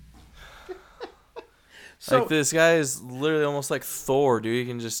So this guy is literally almost like Thor, dude. He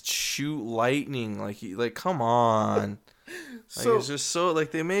can just shoot lightning. Like come on. Like So it's just so like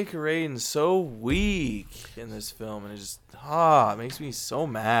they make Raiden so weak in this film, and it makes me so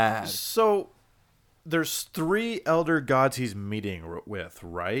mad. So there's 3 elder gods he's meeting with,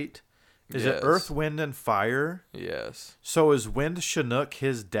 right? Is it Yes. Earth, Wind, and Fire? Yes, So is Wind Chinook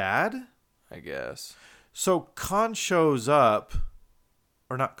his dad? I guess. So Khan shows up,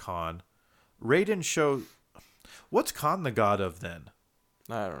 or not Khan. Raiden shows. What's Khan the god of then?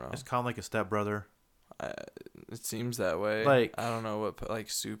 I don't know. Is Khan like a stepbrother? It seems that way. Like- I don't know what like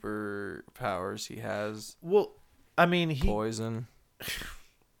super powers he has. Well, I mean, he Poison.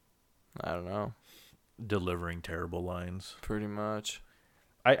 I don't know. delivering terrible lines. Pretty much.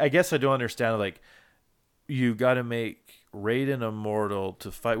 I guess I don't understand. Like, you got to make Raiden immortal to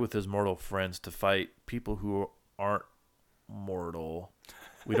fight with his mortal friends, to fight people who aren't mortal.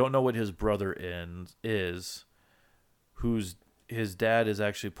 We don't know what his brother is, whose his dad is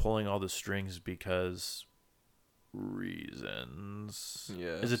actually pulling all the strings because reasons.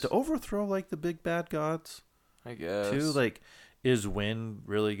 Yes. Is it to overthrow like the big bad gods I guess. too? Like, is Wind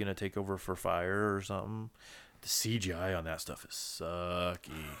really gonna take over for Fire or something? The CGI on that stuff is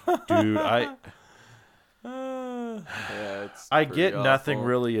sucky, dude. Yeah, it's I pretty get nothing awful.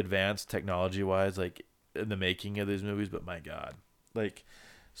 really advanced technology wise, like in the making of these movies, but my God, like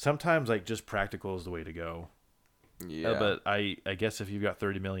sometimes like just practical is the way to go. Yeah. But I guess if you've got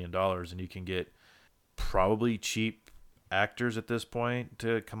 $30 million and you can get probably cheap actors at this point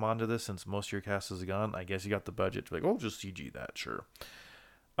to come onto this, since most of your cast is gone, I guess you got the budget to be like, oh, just CG that, sure.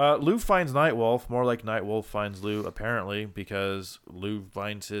 Lou finds Nightwolf, more like Nightwolf finds Lou, apparently, because Lou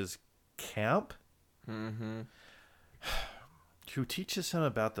finds his camp, Mm-hmm. who teaches him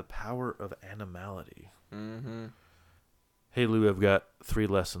about the power of animality. Mm-hmm. Hey, Lou, I've got 3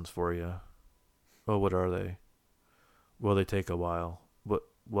 lessons for you. Oh, what are they? Well, they take a while. But,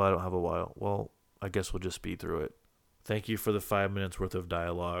 well, I don't have a while. Well, I guess we'll just speed through it. Thank you for the 5 minutes worth of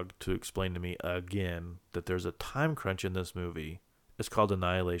dialogue to explain to me again that there's a time crunch in this movie. It's called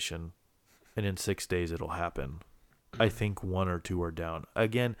Annihilation, and in 6 days it'll happen. I think 1 or 2 are down.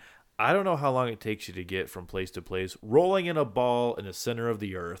 Again, I don't know how long it takes you to get from place to place, rolling in a ball in the center of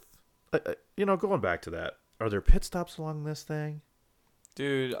the earth. Going back to that, are there pit stops along this thing?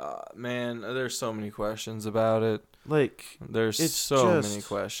 Dude, man, there's so many questions about it. Like, There's It's so just- many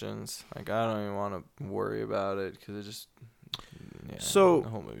questions. Like, I don't even want to worry about it because it just. Yeah, So- the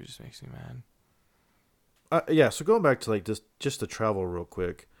whole movie just makes me mad. so going back to like just the travel real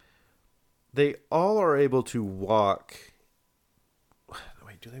quick, they all are able to walk.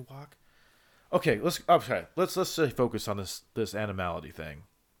 Wait, do they walk? Okay, let's say focus on this animality thing.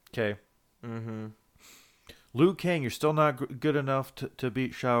 Okay, Mm-hmm. Liu Kang, you're still not good enough to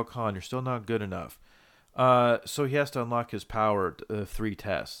beat Shao Kahn. You're still not good enough. So he has to unlock his power. 3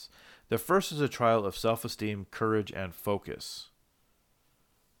 tests. The first is a trial of self-esteem, courage, and focus.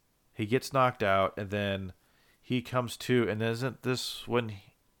 He gets knocked out, and then he comes to. And isn't this when?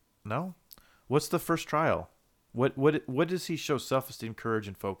 No. What's the first trial? What does he show? Self-esteem, courage,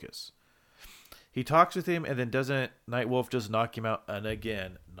 and focus. He talks with him, and then doesn't Nightwolf just knock him out? And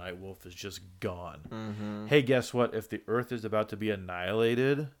again, Nightwolf is just gone. Mm-hmm. Hey, guess what? If the Earth is about to be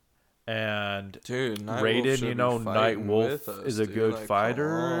annihilated, and Dude, Raiden, should you be know, fighting Nightwolf with us, is a dude. good Like, come fighter.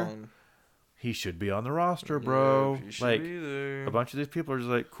 on. he should be on the roster, bro. Yeah, he should Like, be there. a bunch of these people are just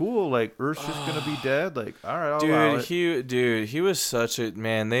like, cool, like Earth's just gonna be dead. Like, all right, I'll allow it. He was such a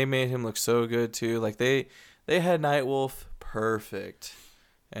man. They made him look so good too. Like they had Nightwolf perfect,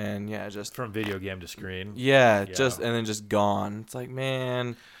 and yeah, just From video game to screen. yeah, Yeah. just and then just gone. It's like,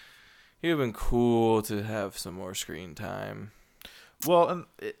 man, it would have been cool to have some more screen time. Well, and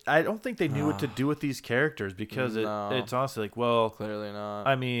I don't think they knew what to Ah. do with these characters because No. it's honestly like, well, Clearly not.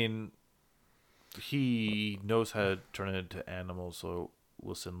 I mean, he knows how to turn it into animals, so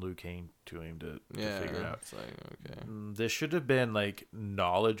we'll send Liu Kang to him to figure it out. It's like, okay. This should have been like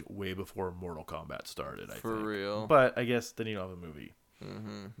knowledge way before Mortal Kombat started, I For think. real. But I guess then you don't have a movie.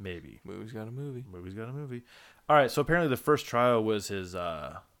 Mm-hmm. Movie got a movie. Movie's got a movie. All right, so apparently the first trial was his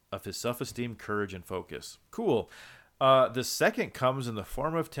of his self-esteem, courage, and focus. Cool. The second comes in the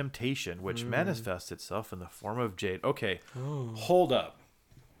form of temptation, which manifests itself in the form of Jade. Okay, hold up.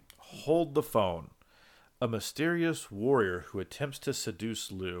 Hold the phone. A mysterious warrior who attempts to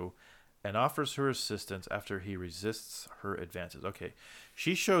seduce Liu and offers her assistance after he resists her advances. Okay,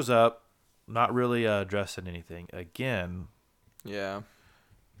 she shows up, not really dressed in anything. Again, Yeah.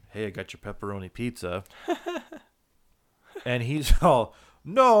 hey, I got your pepperoni pizza. And he's all,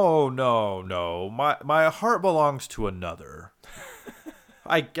 no, my heart belongs to another.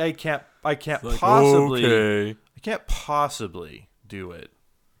 I can't possibly Okay. I can't possibly do it.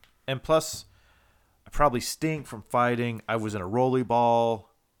 And plus, I probably stink from fighting. I was in a rolly ball.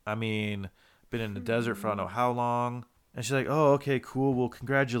 I mean, been in the desert for I don't know how long. And she's like, oh, okay, cool. Well,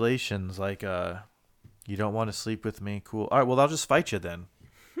 congratulations. Like, you don't want to sleep with me? Cool. All right, well, I'll just fight you then.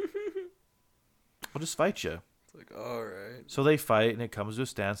 I'll just fight you. It's like, all right. So they fight, and it comes to a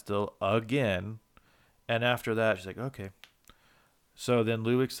standstill again. And after that, she's like, okay. So then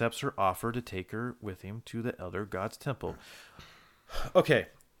Liu accepts her offer to take her with him to the Elder God's temple. Okay,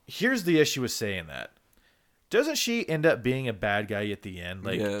 here's the issue with saying that. Doesn't she end up being a bad guy at the end?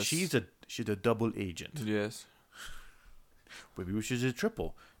 Like, Yes. she's a double agent. Yes. Maybe we should do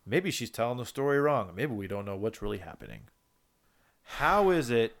triple. Maybe she's telling the story wrong. Maybe we don't know what's really happening. How is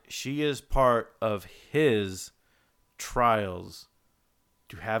it she is part of his trials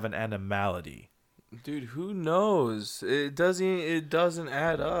to have an animality? Dude, who knows? It doesn't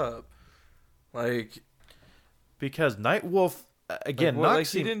add up. Like, Because Nightwolf again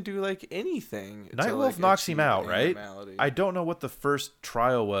knocks he him. didn't do like anything. to, Nightwolf like, knocks him achieve out, right? animality. I don't know what the first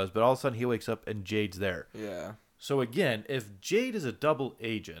trial was, but all of a sudden he wakes up and Jade's there. Yeah. So again, if Jade is a double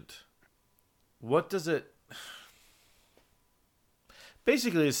agent, what does it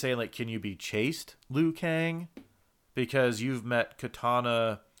basically is saying, like, can you be chased, Liu Kang? Because you've met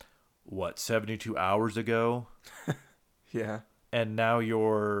Katana 72 hours ago, Yeah. and now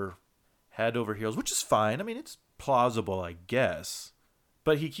you're head over heels, which is fine. I mean, it's plausible, I guess.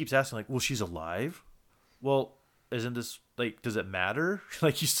 But he keeps asking, like, well, she's alive? Well, isn't this, like, does it matter?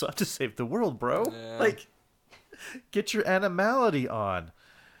 Like, you still have to save the world, bro. Yeah. Like, get your animality on.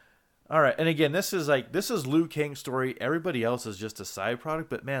 All right, and again, this is Liu Kang's story. Everybody else is just a side product,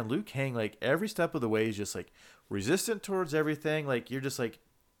 but man, Liu Kang, like, every step of the way is just, like, resistant towards everything. Like, you're just like,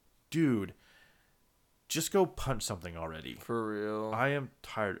 dude, just go punch something already. For real. I am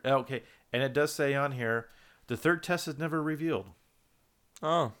tired. Okay, and it does say on here, the third test is never revealed.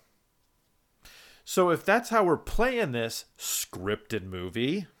 Oh. So if that's how we're playing this scripted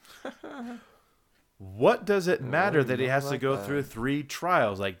movie, what does it matter that he has to go through 3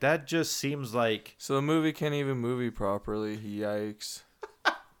 trials? Like, that just seems like... So the movie can't even movie properly. Yikes.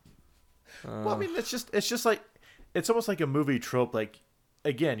 Well, I mean, it's just like, it's almost like a movie trope. Like,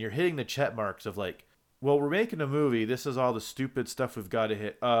 again, you're hitting the check marks of like, well, we're making a movie. This is all the stupid stuff we've got to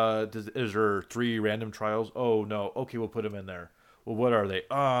hit. Is there 3 random trials? Oh no. Okay, we'll put them in there. Well, what are they?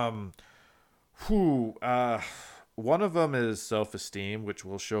 One of them is self-esteem, which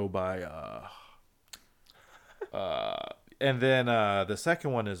we'll show by and then the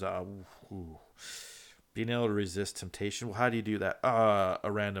second one is being able to resist temptation. Well, how do you do that?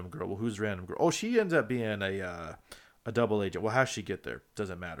 A random girl. Well, who's a random girl? Oh, she ends up being a double agent. Well, how'd she get there?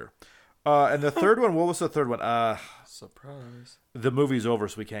 Doesn't matter. And the third one, what was the third one? Surprise. The movie's over,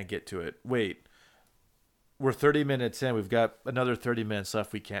 so we can't get to it. Wait. We're 30 minutes in. We've got another 30 minutes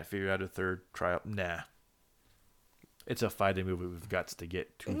left. We can't figure out a third trial. Nah. It's a fighting movie. We've got to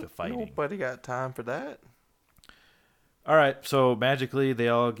get to the fighting. Nobody got time for that. All right, so magically they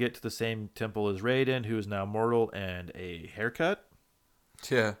all get to the same temple as Raiden, who is now mortal, and a haircut.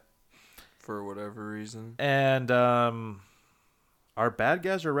 Yeah. For whatever reason. And our bad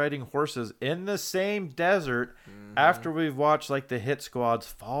guys are riding horses in the same desert after we've watched like the hit squads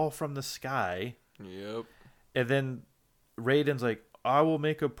fall from the sky. Yep. And then Raiden's like, I will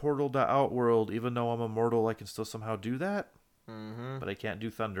make a portal to Outworld, even though I'm immortal, I can still somehow do that. Mm-hmm. But I can't do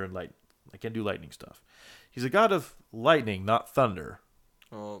thunder and light. I can't do lightning stuff. He's a god of lightning, not thunder.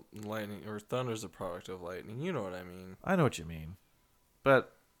 Well, lightning or thunder's a product of lightning. You know what I mean. I know what you mean.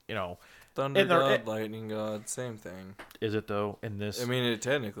 But, you know. Thunder god, lightning god, same thing. Is it though in this? I mean, it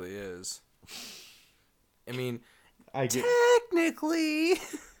technically is. I mean, technically.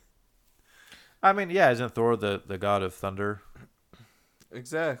 I mean, yeah, isn't Thor the god of thunder?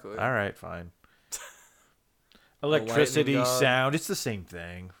 Exactly. All right, fine. Electricity, god. sound. It's the same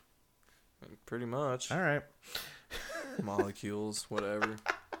thing. Pretty much. All right. Molecules, whatever.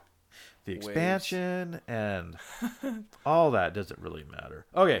 The Waves. expansion and all that doesn't really matter.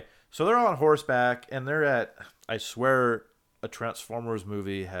 Okay, so they're on horseback and they're at, I swear, a Transformers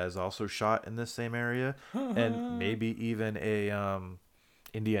movie has also shot in this same area, and maybe even a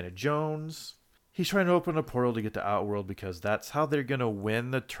Indiana Jones. He's trying to open a portal to get to Outworld because that's how they're gonna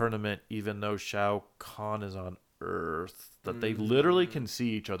win the tournament, even though Shao Kahn is on Earth. That they literally can see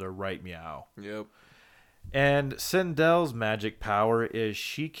each other, right? Meow. Yep. And Sindel's magic power is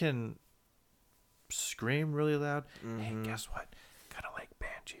she can scream really loud. Hey, guess what? Kind of like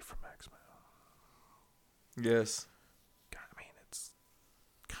Banshee from X-Men. Yes. I mean, it's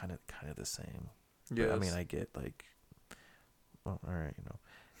kind of the same. Yes. But, I mean, I get like, well, all right, you know.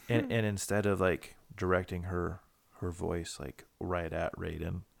 And instead of like directing her voice like right at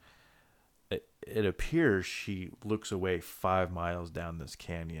Raiden, it appears she looks away 5 miles down this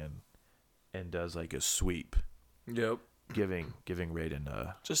canyon and does like a sweep, Yep. giving Raiden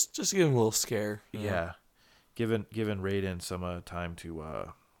a Just give him a little scare. yeah, giving Raiden some time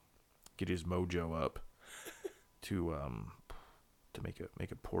to get his mojo up to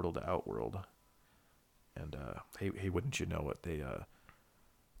make a portal to Outworld. And hey, wouldn't you know it,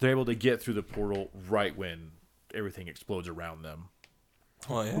 they're able to get through the portal right when everything explodes around them.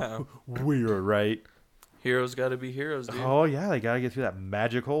 Oh yeah. Weird, right? Heroes got to be heroes, dude. Oh yeah, they gotta get through that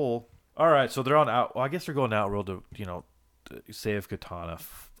magic hole. All right, so they're on out. Well, I guess they're going to Outworld to to save Katana.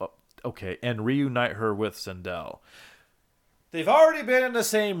 Okay, and reunite her with Sindel. They've already been in the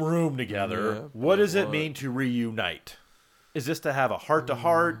same room together. Yeah, What does it what? mean to reunite? Is this to have a heart to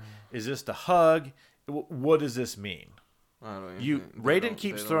heart? Is this to hug? What does this mean? I don't even think- they Raiden don't-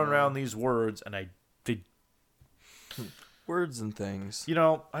 keeps they throwing don't around know. these words, and Words and things.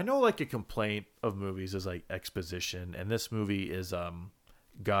 I know like a complaint of movies is like exposition, and this movie is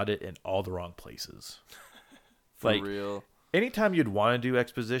got it in all the wrong places. For Like real. anytime you'd want to do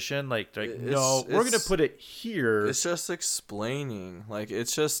exposition, like no, we're gonna it's- put it here. It's just explaining. Like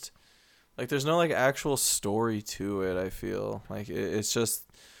it's just like there's no like actual story to it. I feel like it's just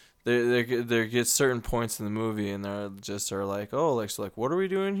there gets certain points in the movie and they're just are like, oh, like so like what are we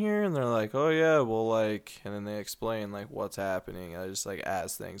doing here? And they're like, oh yeah, well like, and then they explain like what's happening. I just like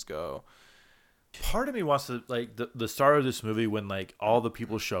as things go. Part of me wants to like the start of this movie when like all the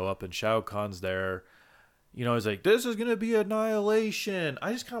people show up and Shao Kahn's there. He's like, this is gonna be annihilation.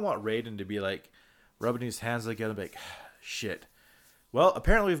 I just kind of want Raiden to be like rubbing his hands together, and be like, shit. Well,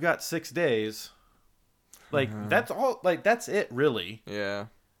 apparently we've got 6 days. Like that's all. Like that's it, really. Yeah.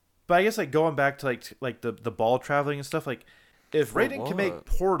 But I guess like going back to like the ball traveling and stuff, like if For Raiden can make what?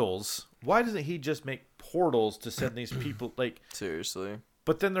 portals, why doesn't he just make portals to send these people like? Seriously.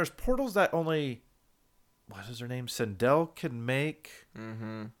 But then there's portals that only, what is her name, Sindel can make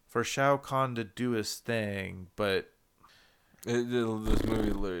for Shao Kahn to do his thing. But This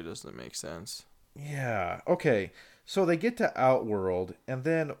movie literally doesn't make sense. yeah, okay. So they get to Outworld, and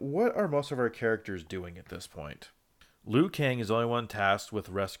then what are most of our characters doing at this point? Liu Kang is the only one tasked with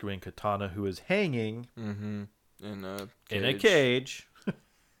rescuing Katana, who is hanging In a cage. in a cage.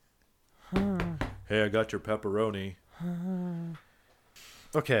 Hey, I got your pepperoni.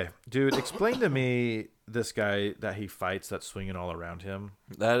 Okay, dude, explain to me this guy that he fights that's swinging all around him.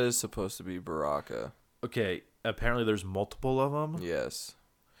 That is supposed to be Baraka. Okay, apparently there's multiple of them. Yes.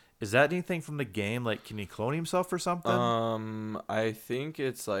 Is that anything from the game? Like, can he clone himself or something? I think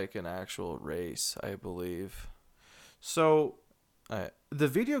it's like an actual race, I believe. So, I the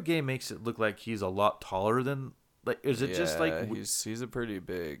video game makes it look like he's a lot taller than... Like, is it just like... he's a pretty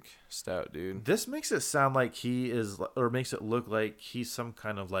big, stout dude. This makes it sound like he is... Or makes it look like he's some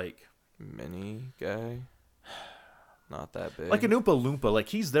kind of like... Mini guy. Not that big. Like an Oompa Loompa. Like,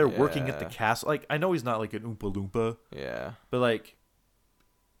 he's there working at the Yeah. castle. Like, I know he's not like an Oompa Loompa. Yeah. But like,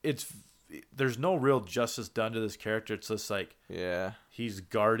 there's no real justice done to this character. It's just like Yeah. he's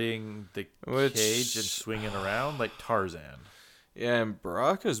guarding the cage and swinging around like Tarzan. Yeah, and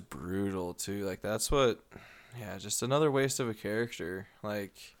Baraka's brutal too. Like that's what. Yeah, just another waste of a character.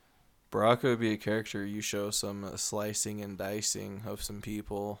 Like Baraka would be a character you show some slicing and dicing of some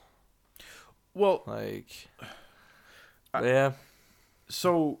people. Well, Like. Yeah.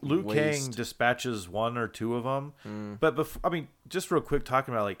 so Liu Kang Waste. dispatches one or two of them, but just real quick,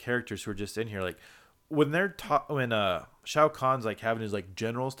 talking about like characters who are just in here, like when they're when Shao Kahn's like having his like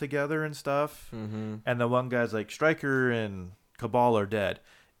generals together and stuff, and the one guy's like Stryker and Cabal are dead.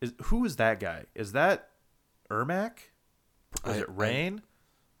 Who is that guy? Is that Ermac? Is it Rain?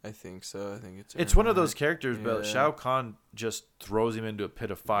 I think so. I think It's one of those Ermac. characters, but Yeah. Shao Kahn just throws him into a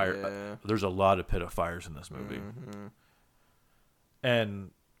pit of fire. Yeah. There's a lot of pit of fires in this movie. Mm-hmm.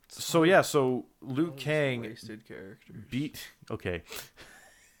 And so Liu Kang Wasted characters. beat. Okay.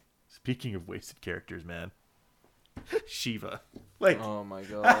 Speaking of wasted characters, man. Shiva. Like, Oh my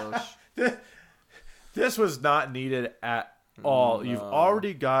gosh. this was not needed at all. You've No.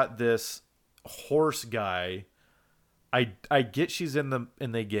 already got this horse guy. I get she's in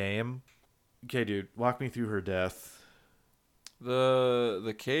the game. Okay, dude, walk me through her death.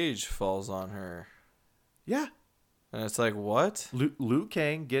 The cage falls on her, Yeah. and it's like, what? Liu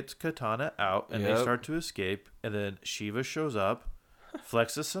Kang gets Katana out, and they Yep. start to escape. And then Shiva shows up,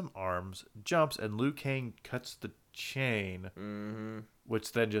 flexes some arms, jumps, and Liu Kang cuts the chain, Mm-hmm.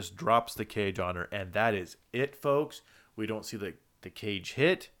 which then just drops the cage on her. And that is it, folks. We don't see the cage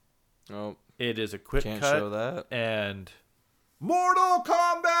hit. Nope. It is a quick Can't cut. show that. And Mortal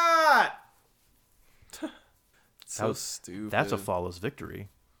Kombat! So was- stupid. That's a flawless victory.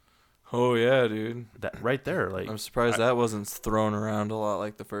 Oh yeah, dude. That right there, like I'm surprised that wasn't thrown around a lot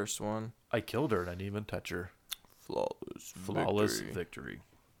like the first one. I killed her and I didn't even touch her. Flawless Victory.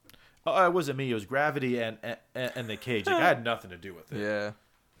 Oh, it wasn't me. It was gravity and the cage. Like I had nothing to do with it. Yeah.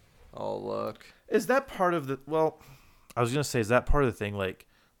 All luck. Is that part of the? Well, I was gonna say, is that part of the thing? Like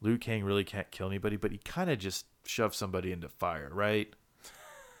Liu Kang really can't kill anybody, but he kind of just shoves somebody into fire, right?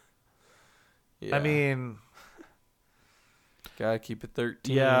 Yeah. I mean, gotta keep it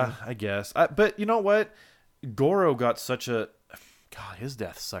 13. yeah, I guess. But you know what? Goro got such a. God, his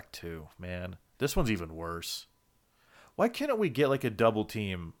death sucked too, man. This one's even worse. Why can't we get like a double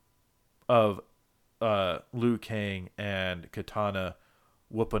team of Liu Kang and Katana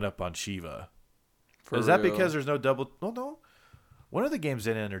whooping up on Shiva? For Is that real. because there's no double? Oh no. One of the games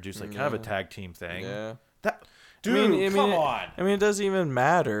didn't introduce like kind of a Yeah. tag team thing. Yeah. That dude, I mean, come on. I mean, it doesn't even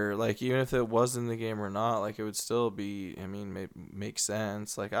matter. Like, even if it was in the game or not, like, it would still be. I mean, make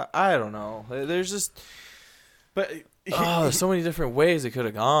sense. Like, I don't know. There's just But there's so many different ways it could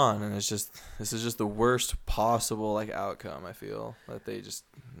have gone, and this is just the worst possible like outcome. I feel that they just.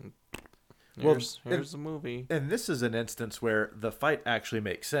 Well, Here's the movie. and this is an instance where the fight actually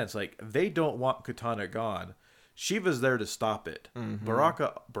makes sense. Like they don't want Katana gone. Shiva's there to stop it. Mhm. Barack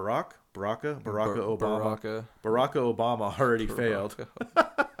Obama. Barack Obama already failed.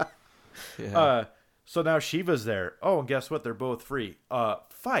 Yeah. So now Shiva's there. Oh, and guess what? They're both free.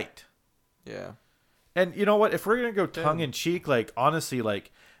 Fight. Yeah. And you know what? If we're gonna go tongue in cheek, like honestly,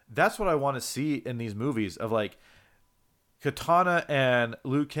 like that's what I want to see in these movies of like Katana and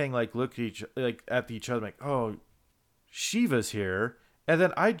Liu Kang like look at each other like, oh, Shiva's here, and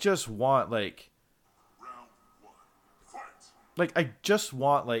then I just want like I just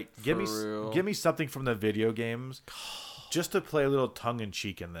want like give For real. me something from the video games just to play a little tongue in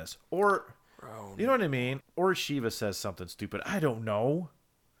cheek in this, or Bro. you know what I mean? Or Shiva says something stupid. I don't know.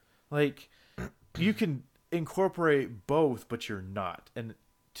 Like, you can incorporate both, but you're not. And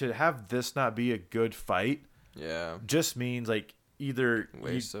to have this not be a good fight Yeah. just means, like, either...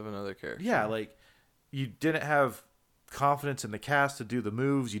 Waste of another character. Yeah, like, you didn't have confidence in the cast to do the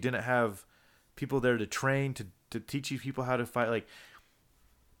moves. You didn't have people there to train, to teach you people how to fight. Like,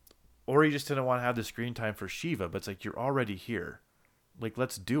 or you just didn't want to have the screen time for Shiva. But it's like, you're already here. Like,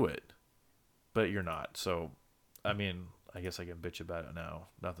 let's do it. But you're not. So, I mean... I guess I can bitch about it now.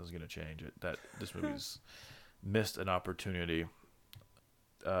 Nothing's gonna change it. That this movie's missed an opportunity.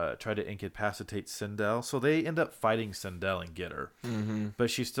 Try to incapacitate Sindel, so they end up fighting Sindel and get her. Mm-hmm. But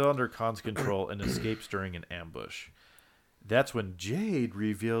she's still under Khan's control and escapes during an ambush. That's when Jade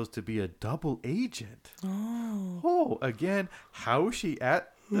reveals to be a double agent. Oh, again, how is she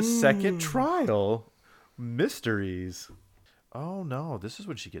at the second trial? Mysteries. Oh no, this is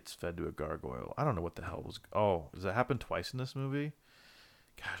when she gets fed to a gargoyle. I don't know what the hell was. Oh, does that happen twice in this movie?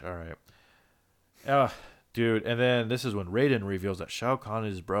 Gosh, all right. Dude, and then this is when Raiden reveals that Shao Kahn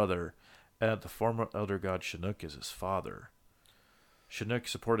is his brother, and that the former elder god Shinnok is his father. Shinnok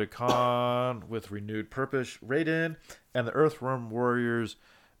supported Khan with renewed purpose. Raiden and the Earthworm warriors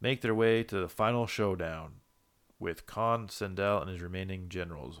make their way to the final showdown with Khan, Sindel, and his remaining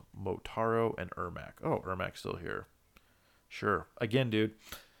generals, Motaro and Ermac. Oh, Ermac's still here. Sure. Again, dude,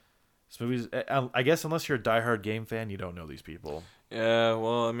 this movie's... I guess unless you're a diehard game fan, you don't know these people. Yeah,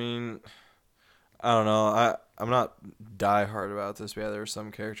 well, I mean, I don't know. I'm not diehard about this, but yeah, there are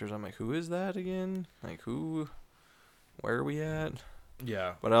some characters I'm like, who is that again? Like, who? Where are we at?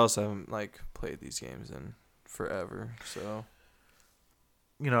 Yeah. But I also haven't, like, played these games in forever, so...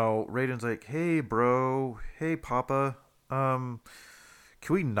 You know, Raiden's like, hey, bro. Hey, Papa. Can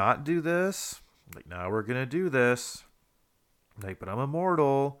we not do this? Like, now we're going to do this. Like, but I'm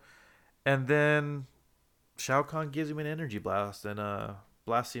immortal. And then Shao Kahn gives him an energy blast and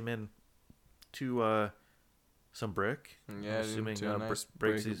blasts him in to some brick. Yeah, I'm assuming to a nice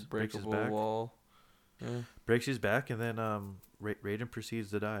breaks his breakable back. wall. Yeah. Breaks his back, and then Raiden proceeds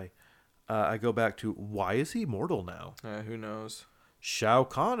to die. I go back to, why is he mortal now? Who knows? Shao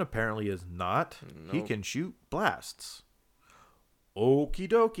Kahn apparently is not. He Nope. can shoot blasts. Okie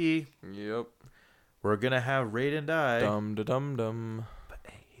dokie. Yep. We're going to have Raiden die. Dum da dum dum. But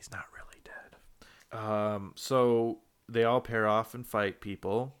hey, he's not really dead. So they all pair off and fight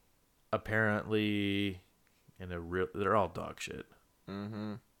people. Apparently, they're all dog shit.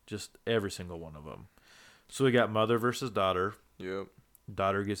 Mm-hmm. Just every single one of them. So we got mother versus daughter. Yep.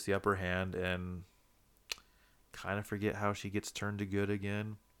 Daughter gets the upper hand and kind of forget how she gets turned to good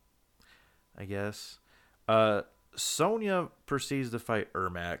again, I guess. Sonya proceeds to fight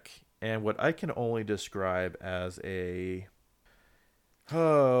Ermac, and what I can only describe as a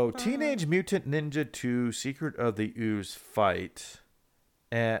Teenage Mutant Ninja 2 Secret of the Ooze fight.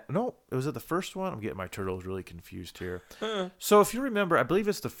 And no, was it the first one? I'm getting my turtles really confused here. So if you remember, I believe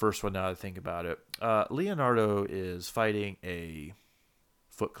it's the first one now that I think about it. Leonardo is fighting a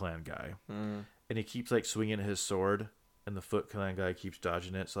Foot Clan guy. Mm. And he keeps like swinging his sword, and the Foot Clan guy keeps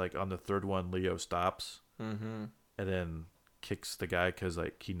dodging it. So like on the third one, Leo stops Mm-hmm. and then kicks the guy because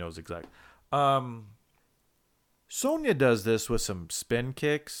like he knows exactly. Sonya does this with some spin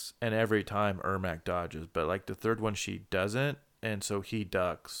kicks, and every time Ermac dodges, but like the third one she doesn't, and so he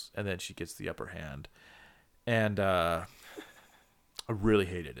ducks, and then she gets the upper hand. And I really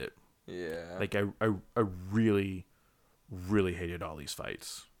hated it. Yeah. Like I really, really hated all these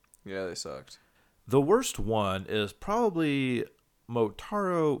fights. Yeah, they sucked. The worst one is probably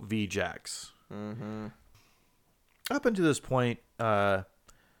Motaro v. Jax. Mm-hmm. Up until this point,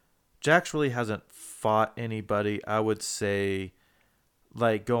 Jax really hasn't fought anybody. I would say,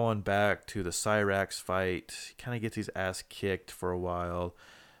 like, going back to the Cyrax fight, he kind of gets his ass kicked for a while.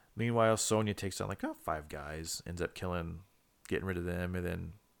 Meanwhile, Sonya takes on, like, 5 guys, ends up getting rid of them, and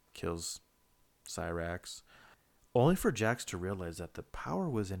then kills Cyrax. Only for Jax to realize that the power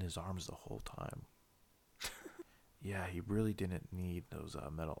was in his arms the whole time. Yeah, he really didn't need those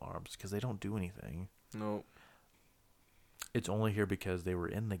metal arms because they don't do anything. Nope. It's only here because they were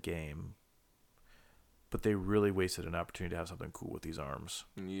in the game, but they really wasted an opportunity to have something cool with these arms.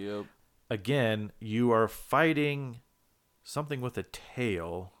 Yep. Again, you are fighting something with a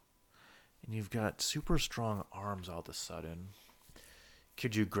tail, and you've got super strong arms all of a sudden.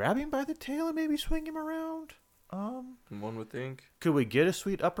 Could you grab him by the tail and maybe swing him around? One would think. Could we get a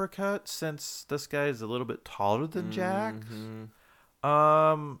sweet uppercut since this guy is a little bit taller than Jax?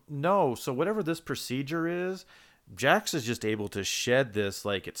 Mm-hmm. No. So whatever this procedure is, Jax is just able to shed this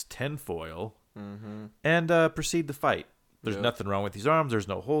like it's tinfoil Mm-hmm. and proceed to fight. There's Yep. nothing wrong with these arms. There's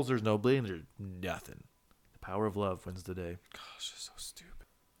no holes. There's no bleeding. There's nothing. The power of love wins the day. Gosh, it's so stupid.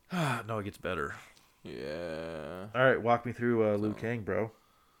 No, it gets better. Yeah. All right, walk me through Liu Kang, bro.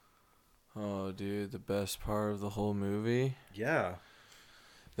 Oh, dude, the best part of the whole movie? Yeah.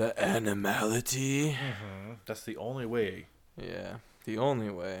 The animality. Mm-hmm. That's the only way. Yeah, the only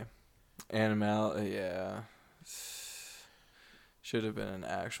way. Yeah. Should have been an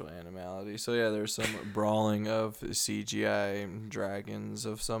actual animality. So, yeah, there's some brawling of CGI dragons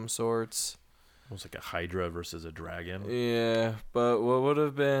of some sorts. Almost like a Hydra versus a dragon. Yeah, but what would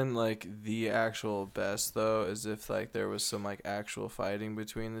have been, like, the actual best, though, is if, like, there was some, like, actual fighting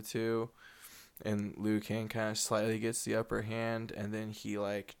between the two. And Liu Kang kind of slightly gets the upper hand, and then he,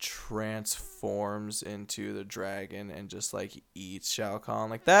 like, transforms into the dragon and just, like, eats Shao Kahn.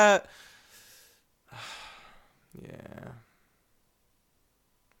 Like, that... yeah.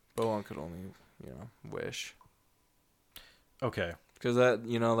 But one could only, wish. Okay. Because that,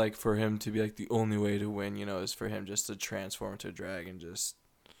 like, for him to be, like, the only way to win, is for him just to transform into a dragon, just...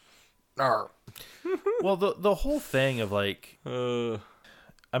 Well, the whole thing of, like...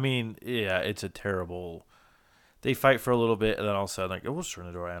 I mean, yeah, it's a terrible... They fight for a little bit, and then all of a sudden, like, we'll just turn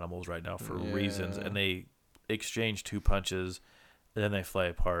into our animals right now for reasons. And they exchange 2 punches, and then they fly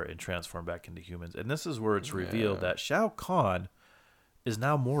apart and transform back into humans. And this is where it's revealed that Shao Kahn is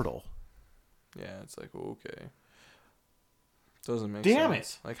now mortal. Yeah, it's like, okay. Doesn't make Damn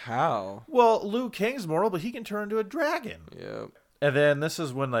sense. it. Like, how? Well, Liu Kang's mortal, but he can turn into a dragon. Yep. And then this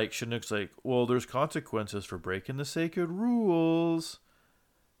is when, like, Chinook's like, well, there's consequences for breaking the sacred rules.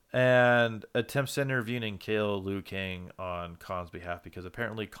 And attempts to intervene and kill Liu Kang on Khan's behalf because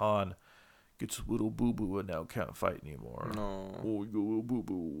apparently Khan gets a little boo-boo and now can't fight anymore. No. Oh, you go little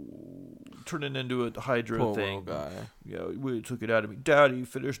boo-boo. Turning into a Hydra Poor thing. little guy. Yeah, we took it out of me. Daddy,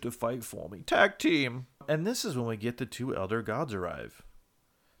 finish the fight for me. Tag team. And this is when we get the two elder gods arrive.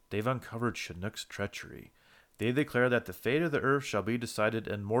 They've uncovered Chinook's treachery. They declare that the fate of the earth shall be decided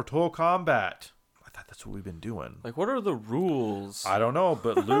in mortal combat. I thought that's what we've been doing. Like, what are the rules? I don't know,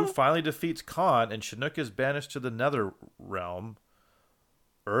 but Lu finally defeats Khan, and Chinook is banished to the Nether Realm.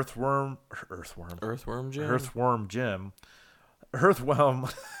 Earthworm Jim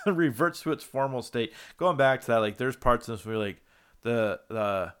reverts to its formal state. Going back to that, like, there's parts in this where, like,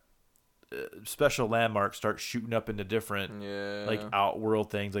 the special landmarks start shooting up into different, like,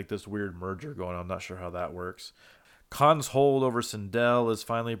 outworld things, like this weird merger going on. I'm not sure how that works. Khan's hold over Sindel is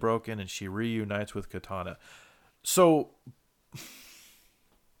finally broken, and she reunites with Katana. So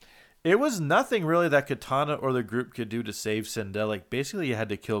it was nothing really that Katana or the group could do to save Sindel. Like, basically, you had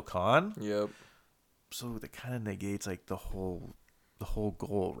to kill Khan. Yep. So that kind of negates, like, the whole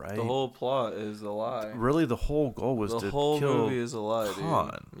goal, right? The whole plot is a lie. Really, the whole goal was to kill the whole movie is a lie,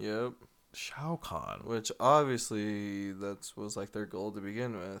 Khan. dude. Yep. Shao Kahn. Which obviously was like their goal to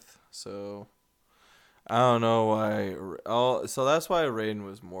begin with. So I don't know why. So that's why Raiden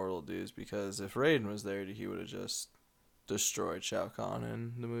was mortal, dudes. Because if Raiden was there, he would have just destroyed Shao Kahn,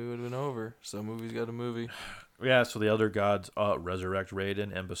 and the movie would have been over. So movie's got a movie. Yeah. So the elder gods resurrect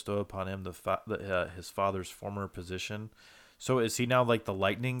Raiden and bestow upon him his father's former position. So is he now like the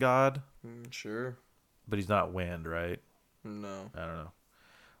lightning god? Sure. But he's not wind, right? No. I don't know.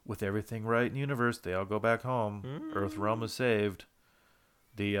 With everything right in the universe, they all go back home. Earthrealm is saved.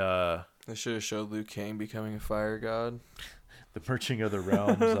 They should have showed Liu Kang becoming a fire god. The Merging of the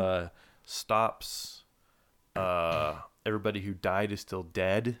Realms stops. Everybody who died is still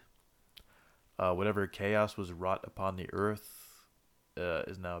dead. Whatever chaos was wrought upon the earth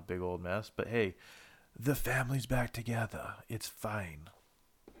is now a big old mess. But hey, the family's back together. It's fine.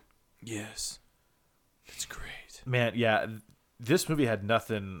 Yes. It's great. Man, yeah. This movie had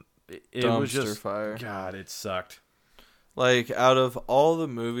nothing. It was just fire. God, it sucked. Like, out of all the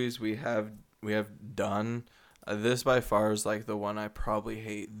movies we have done, this by far is like the one I probably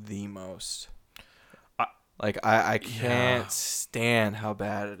hate the most. I can't stand how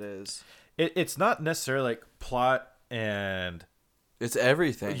bad it is. It's not necessarily like plot and it's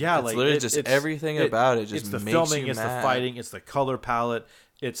everything. Yeah, it's like literally just everything about it. Just it's the makes filming, you it's mad. the fighting, it's the color palette,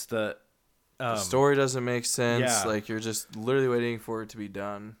 it's the story doesn't make sense. Yeah. Like, you're just literally waiting for it to be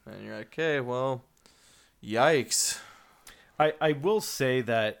done, and you're like, okay, well, yikes. I will say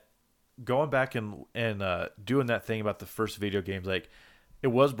that going back and doing that thing about the first video games, like, it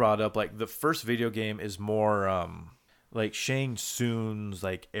was brought up, like, the first video game is more like Shang Tsung's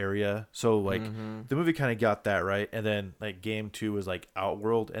like area, so like the movie kind of got that right, and then like game 2 was like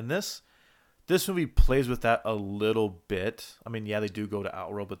Outworld, and this movie plays with that a little bit. I mean, yeah, they do go to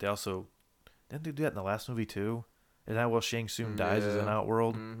Outworld, but they also didn't they do that in the last movie too? Is that while Shang Tsung dies is in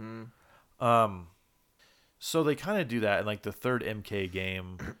Outworld? So they kind of do that, and like the third MK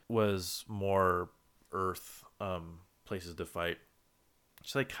game was more Earth places to fight.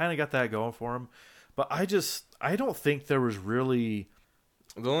 So they kind of got that going for them. But I don't think there was really...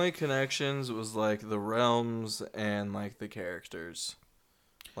 The only connections was like the realms and like the characters.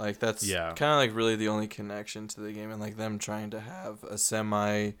 Like, that's kind of like really the only connection to the game, and like them trying to have a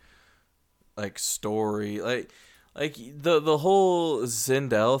semi like story. Like the whole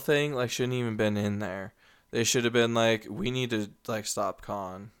Sindel thing like shouldn't even been in there. They should have been like, we need to like stop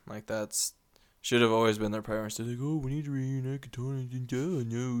Khan. Like, that's should have always been their priority. They're like, oh, we need to reunite Katana and Sindel,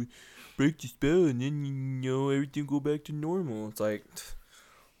 and you know, break the spell, and then you know everything go back to normal. It's like,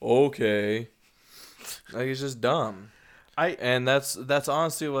 okay, like, it's just dumb. And that's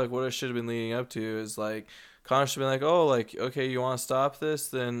honestly like what it should have been leading up to, is like Khan should have been like, oh, like, okay, you want to stop this,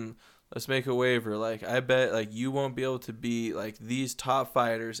 then let's make a waiver. Like, I bet like you won't be able to beat like these top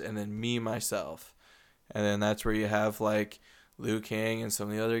fighters, and then me myself. And then that's where you have, like, Liu Kang and some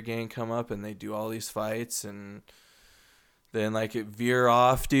of the other gang come up, and they do all these fights, and then, like, it veer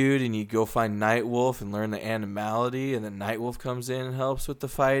off, dude, and you go find Nightwolf and learn the animality, and then Nightwolf comes in and helps with the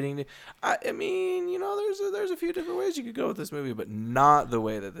fighting. I mean, you know, there's a few different ways you could go with this movie, but not the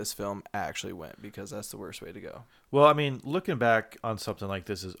way that this film actually went, because that's the worst way to go. Well, I mean, looking back on something like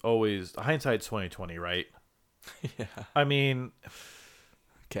this is always... Hindsight's 20/20, right? Yeah. I mean...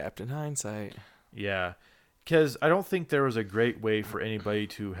 Captain Hindsight. Yeah, because I don't think there was a great way for anybody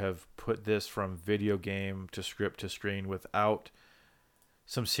to have put this from video game to script to screen without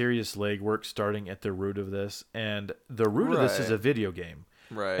some serious legwork starting at the root of this. And the root of this is a video game.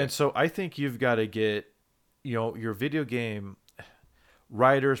 Right. And so I think you've got to get, you know, your video game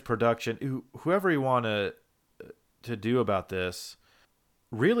writers, production, whoever you want to do about this,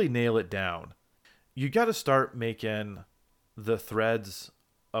 really nail it down. You got to start making the threads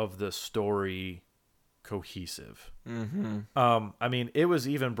of the story cohesive. Mm-hmm. I mean, it was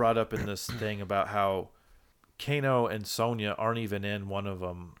even brought up in this thing about how Kano and Sonya aren't even in one of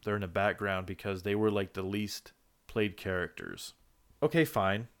them. They're in the background because they were like the least played characters. Okay,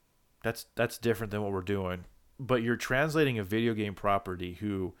 fine. That's different than what we're doing. But you're translating a video game property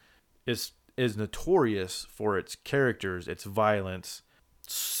who is notorious for its characters, its violence,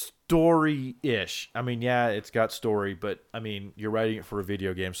 story-ish. I mean, yeah, it's got story, but I mean, you're writing it for a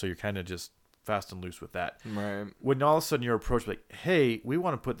video game, so you're kind of just fast and loose with that. Right. When all of a sudden your approach like, hey, we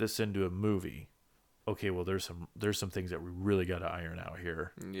want to put this into a movie. Okay, well, there's some things that we really got to iron out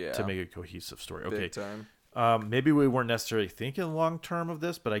here to make a cohesive story. Okay, big time. Maybe we weren't necessarily thinking long term of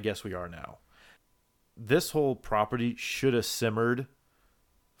this, but I guess we are now. This whole property should have simmered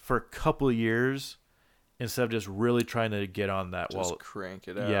for a couple of years instead of just really trying to get on that. Just crank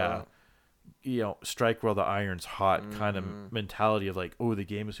it out. Yeah, strike while the iron's hot kind of mentality of like, oh, the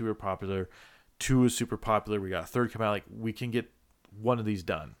game is super popular, 2 is super popular, we got a 3rd come out, like we can get one of these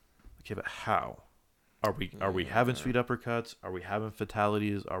done. Okay, but how? Are we having sweet uppercuts? Are we having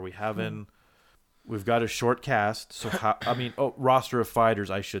fatalities? Are we having? We've got a short cast, so how? I mean, roster of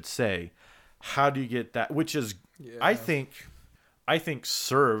fighters, I should say. How do you get that? Which is, I think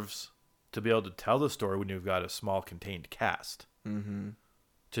serves to be able to tell the story when you've got a small contained cast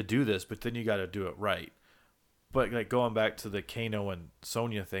to do this. But then you got to do it right. But like going back to the Kano and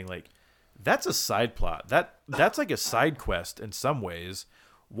Sonya thing, like that's a side plot. That's like a side quest in some ways.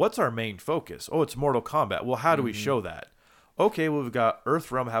 What's our main focus? Oh, it's Mortal Kombat. Well, how do we show that? Okay, well, we've got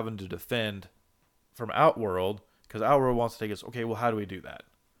Earthrealm having to defend from Outworld because Outworld wants to take us. Okay, well, how do we do that?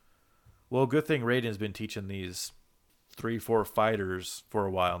 Well, good thing Raiden's been teaching these 3-4 fighters for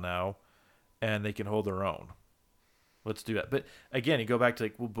a while now, and they can hold their own. Let's do that. But again, you go back to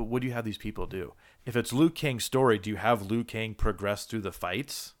like, well, but what do you have these people do? If it's Liu Kang's story, do you have Liu Kang progress through the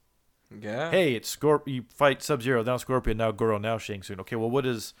fights? Yeah. Hey, it's you fight Sub-Zero, now Scorpion, now Goro, now Shang Tsung. Okay, well, what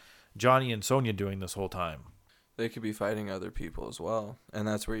is Johnny and Sonya doing this whole time? They could be fighting other people as well, and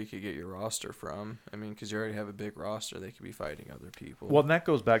that's where you could get your roster from. I mean, because you already have a big roster, they could be fighting other people. Well, and that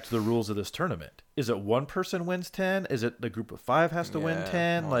goes back to the rules of this tournament. Is it one person wins 10? Is it the group of 5 has to win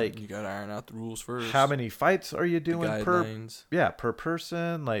 10? Well, like you got to iron out the rules first. How many fights are you doing per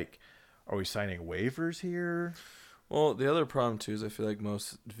person? Like, are we signing waivers here? Well, the other problem too is I feel like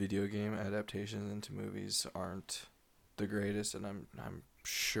most video game adaptations into movies aren't the greatest, and I'm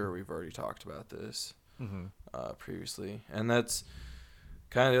sure we've already talked about this previously, and that's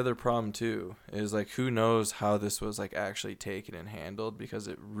kind of the other problem too. Is like, who knows how this was like actually taken and handled, because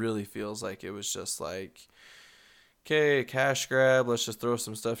it really feels like it was just like, okay, cash grab. Let's just throw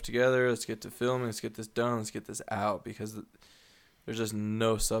some stuff together. Let's get to filming. Let's get this done. Let's get this out, because there's just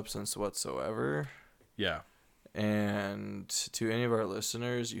no substance whatsoever. Yeah. And to any of our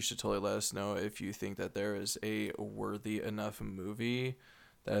listeners, you should totally let us know if you think that there is a worthy enough movie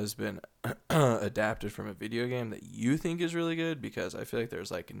that has been adapted from a video game that you think is really good, because I feel like there's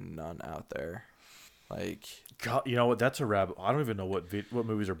like none out there. Like, God, you know what? That's a rabbit. I don't even know what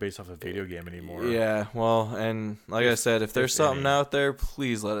movies are based off a video game anymore. Yeah, well, and like I said, if there's something out there,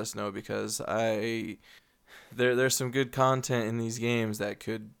 please let us know, because there's some good content in these games that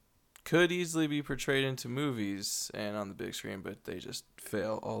could easily be portrayed into movies and on the big screen, but they just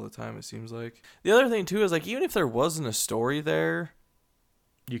fail all the time, it seems like. The other thing too is like, even if there wasn't a story there,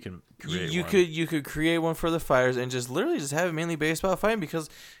 you can create you could create one for the fighters and just literally just have it mainly based about fighting, because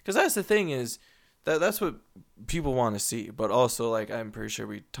that's the thing, is that's what people want to see. But also, like, I'm pretty sure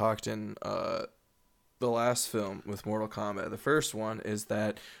we talked in the last film with Mortal Kombat, the first one, is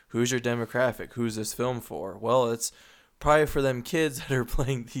that who's your demographic? Who's this film for? Well, it's probably for them kids that are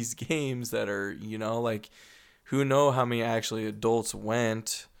playing these games that are, like, who know how many actually adults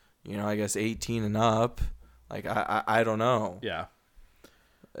went, I guess 18 and up. Like, I don't know. Yeah.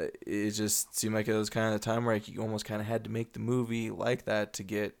 It just seemed like it was kind of the time where like, you almost kind of had to make the movie like that to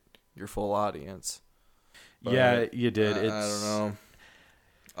get your full audience. But yeah, you did. I don't know.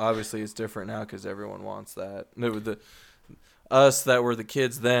 Obviously, it's different now because everyone wants that. Us that were the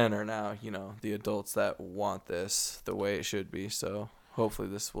kids then are now, the adults that want this the way it should be. So hopefully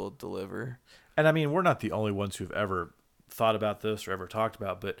this will deliver. And I mean, we're not the only ones who've ever thought about this or ever talked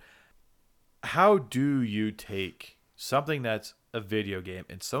about, but how do you take something that's a video game,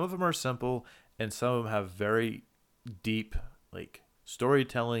 and some of them are simple and some of them have very deep like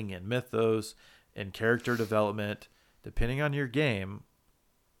storytelling and mythos and character development, depending on your game,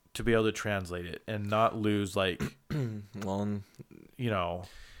 to be able to translate it and not lose like well,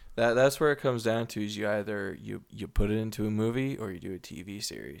 that's where it comes down to, is you either you put it into a movie or you do a TV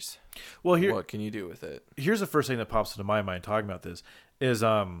series. Well, what can you do with it? Here's the first thing that pops into my mind talking about this is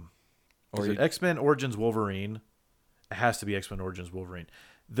Or Is it X-Men Origins Wolverine? It has to be X-Men Origins Wolverine.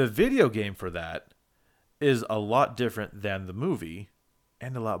 The video game for that is a lot different than the movie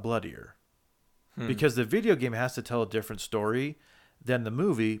and a lot bloodier. Because the video game has to tell a different story than the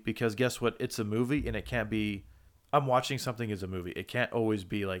movie, because guess what? It's a movie and it can't be... I'm watching something as a movie. It can't always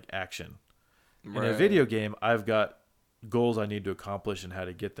be like action. Right. In a video game, I've got goals I need to accomplish and how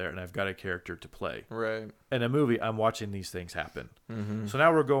to get there, and I've got a character to play. Right. In a movie, I'm watching these things happen. So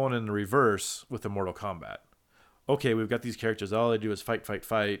now we're going in the reverse with the Mortal Kombat. Okay, we've got these characters. All they do is fight, fight,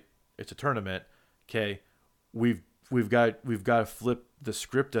 fight. It's a tournament. Okay, we've got to flip the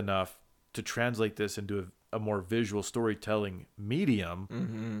script enough to translate this into a more visual storytelling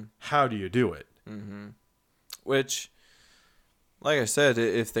medium. How do you do it? Which, like I said,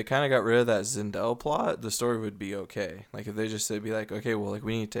 if they kind of got rid of that Zindel plot, the story would be okay. Like, if they just said, be like, okay, well, like,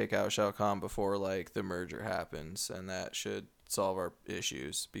 we need to take out Shao Kahn before, like, the merger happens, and that should solve our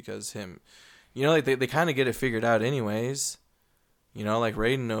issues, because him, you know, like, they kind of get it figured out anyways. You know, like,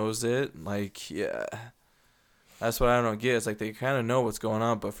 Raiden knows it. Like, yeah. That's what I don't get. It's like they kind of know what's going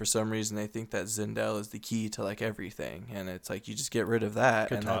on, but for some reason they think that Zindel is the key to, like, everything. And it's like, you just get rid of that.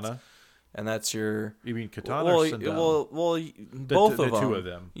 Katana? And that's your... You mean Katana or Sindel? Well, both of them. The two of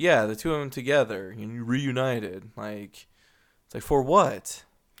them. Yeah, the two of them together, reunited. Like, it's like, for what?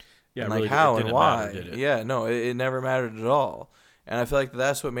 Yeah, and, like, really, how and why? Matter, did it? Yeah, no, it never mattered at all. And I feel like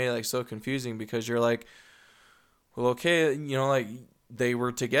that's what made it, like, so confusing, because you're like, well, okay, you know, like, they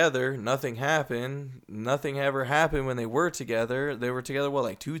were together, nothing happened. Nothing ever happened when they were together. They were together, what,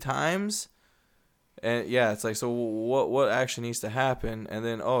 like 2 times? And yeah, it's like, so what actually needs to happen? And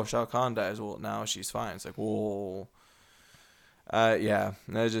then, oh, Shao Kahn dies. Well, now she's fine. It's like, whoa. Yeah,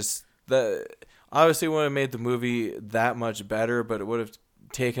 that obviously would have made the movie that much better, but it would have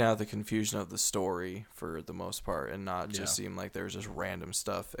taken out the confusion of the story for the most part, and not just seem like there was just random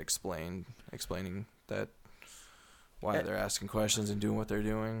stuff explaining that why they're asking questions and doing what they're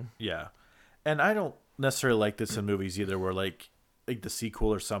doing. Yeah. And I don't necessarily like this in movies either, where like the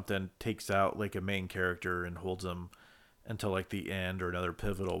sequel or something takes out like a main character and holds them until like the end or another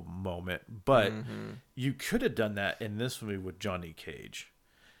pivotal moment. But you could have done that in this movie with Johnny Cage.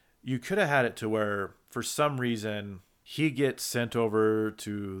 You could have had it to where for some reason he gets sent over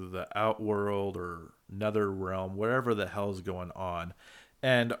to the outworld or another realm, whatever the hell's going on.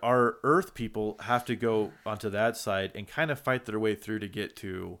 And our Earth people have to go onto that side and kind of fight their way through to get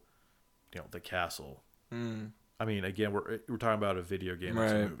to, the castle. I mean, again, we're talking about a video game,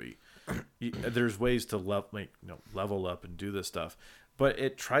 it's a movie. There's ways to level up and do this stuff, but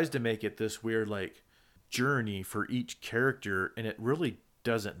it tries to make it this weird like journey for each character, and it really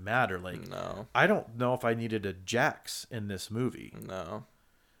doesn't matter. Like, no, I don't know if I needed a Jax in this movie. No,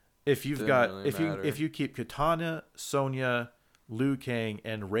 if you've if you keep Katana, Sonya, Liu Kang,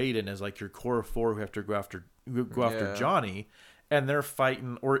 and Raiden as like your core 4 who have to go after Johnny, and they're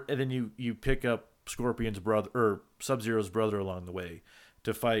fighting, and then you pick up Scorpion's brother or Sub-Zero's brother along the way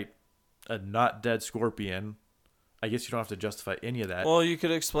to fight a not dead Scorpion. I guess you don't have to justify any of that. Well, you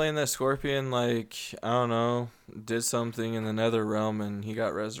could explain that Scorpion, like, I don't know, did something in the Nether Realm and he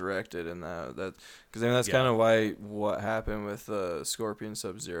got resurrected, and that because I mean that's kind of what happened with Scorpion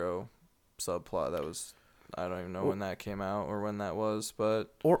Sub-Zero subplot. That was, I don't even know when that came out or when that was,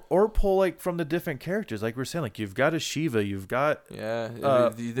 but or pull like from the different characters, like we're saying, like you've got a Shiva, you've got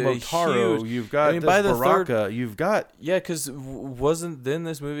Motaro, you've got Baraka, you've got because didn't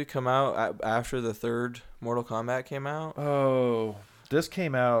this movie come out after the third Mortal Kombat came out? Oh,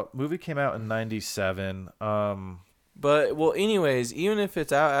 movie came out in 97. But well, anyways, even if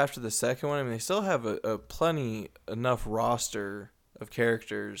it's out after the second one, I mean they still have a enough roster of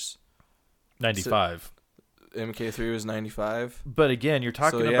characters. 95. MK3 was 95. But again, you're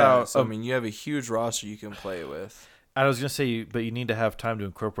talking about... So, I mean, you have a huge roster you can play with. I was going to say, but you need to have time to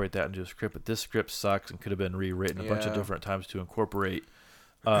incorporate that into a script. But this script sucks and could have been rewritten a bunch of different times to incorporate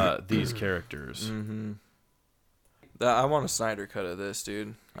these characters. I want a Snyder cut of this,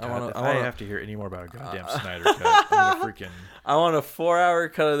 dude. I have to hear any more about a goddamn Snyder cut. I'm gonna freaking... I want a 4-hour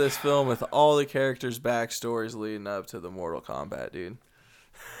cut of this film with all the characters' backstories leading up to the Mortal Kombat, dude.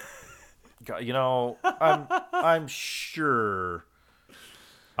 God, I'm sure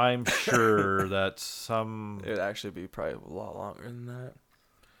that some... It'd actually be probably a lot longer than that.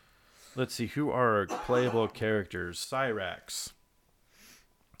 Let's see, who are playable characters? Cyrax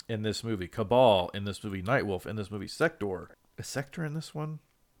in this movie. Cabal in this movie. Nightwolf in this movie. Sector. Is Sector in this one?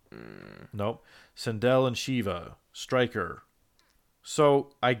 Nope. Sindel and Shiva. Stryker.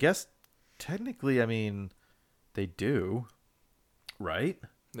 So, I guess, technically, I mean, they do, right?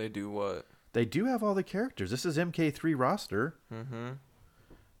 They do what? They do have all the characters. This is MK3 roster.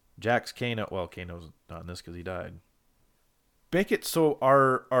 Jax Kano. Well, Kano's not in this because he died. Make it so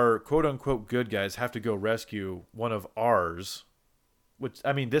our quote unquote good guys have to go rescue one of ours, which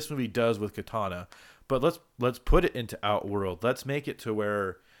I mean this movie does with Katana, but let's put it into Outworld. Let's make it to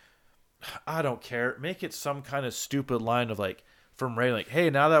where I don't care. Make it some kind of stupid line of like from Ray, like, hey,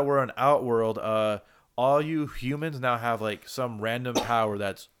 now that we're in Outworld, all you humans now have like some random power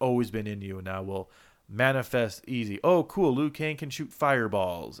that's always been in you, and now will manifest easy. Oh, cool. Liu Kang can shoot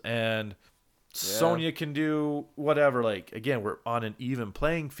fireballs, and Sonya can do whatever. Like, again, we're on an even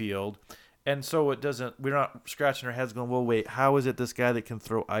playing field, and so we're not scratching our heads going, well, wait, how is it this guy that can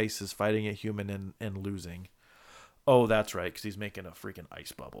throw ice is fighting a human and losing? Oh, that's right, because he's making a freaking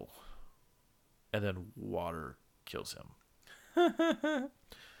ice bubble, and then water kills him.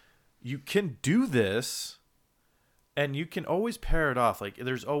 You can do this, and you can always pair it off. Like,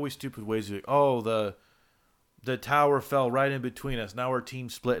 there's always stupid ways to, oh, the tower fell right in between us. Now our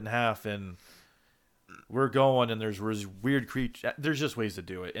team's split in half, and we're going, and there's weird creatures. There's just ways to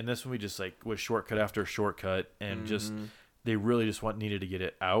do it. And this one, we just, like, was shortcut after shortcut, and just, they really just needed to get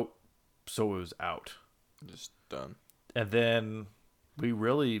it out, so it was out. Just done. And then we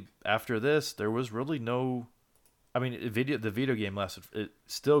really, after this, there was really no... I mean, the video game lasted. It's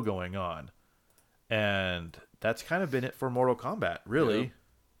still going on, and that's kind of been it for Mortal Kombat, really,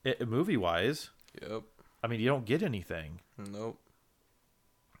 movie wise. Yep. I mean, you don't get anything. Nope.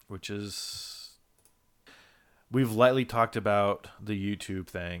 Which is, we've lightly talked about the YouTube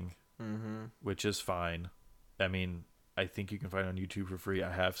thing, which is fine. I mean, I think you can find it on YouTube for free.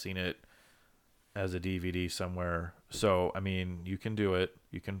 I have seen it as a DVD somewhere, so I mean, you can do it.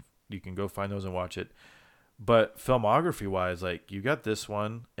 You can go find those and watch it. But filmography-wise, like, you got this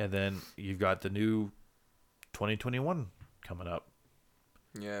one, and then you've got the new 2021 coming up.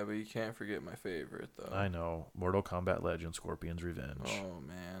 Yeah, but you can't forget my favorite, though. I know. Mortal Kombat Legends, Scorpion's Revenge. Oh,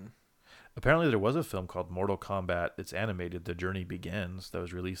 man. Apparently there was a film called Mortal Kombat. It's animated, The Journey Begins, that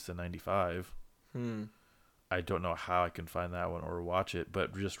was released in 95. I don't know how I can find that one or watch it,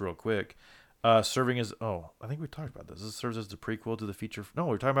 but just real quick. Serving as... Oh, I think we talked about this. This serves as the prequel to the feature... No,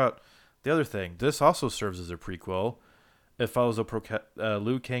 we're talking about... The other thing, this also serves as a prequel. It follows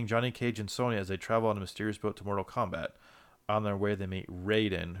Liu Kang, Johnny Cage, and Sonya as they travel on a mysterious boat to Mortal Kombat. On their way, they meet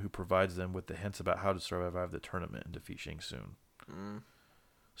Raiden, who provides them with the hints about how to survive the tournament and defeat Shang Tsung.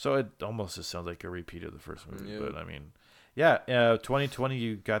 So it almost just sounds like a repeat of the first movie. But, I mean, 2020,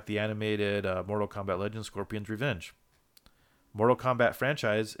 you got the animated Mortal Kombat Legends, Scorpion's Revenge. Mortal Kombat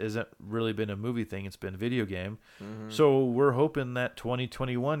franchise isn't really been a movie thing. It's been a video game. So we're hoping that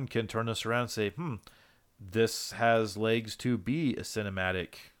 2021 can turn us around and say, this has legs to be a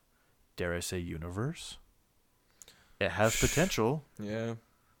cinematic, dare I say, universe. It has potential. Yeah.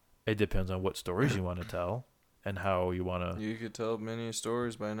 It depends on what stories you want to tell and how you want to. You could tell many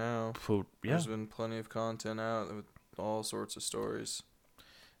stories by now. Yeah. There's been plenty of content out with all sorts of stories.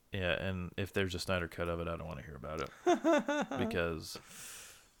 Yeah, and if there's a Snyder cut of it, I don't want to hear about it. Because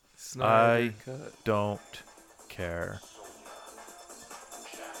I don't care.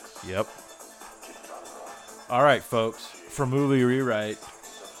 Yep. All right, folks. For Movie Rewrite,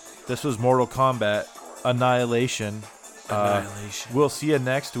 this was Mortal Kombat Annihilation. We'll see you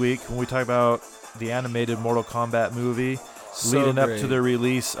next week when we talk about the animated Mortal Kombat movie leading up to the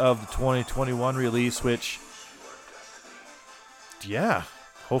release of the 2021 release, which,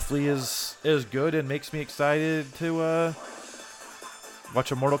 hopefully is good and makes me excited to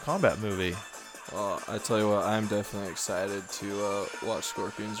watch a Mortal Kombat movie. Well, I tell you what, I'm definitely excited to watch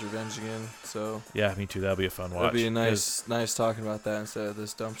Scorpion's Revenge again. So yeah, me too. That'll be a fun watch. It'll be nice talking about that instead of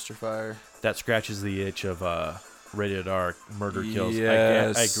this dumpster fire. That scratches the itch of rated R murder kills.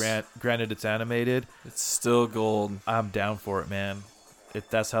 Yes. Granted, it's animated. It's still gold. I'm down for it, man. If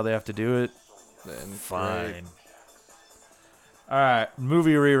that's how they have to do it, then fine. Great. All right,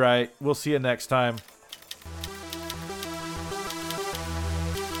 Movie Rewrite. We'll see you next time.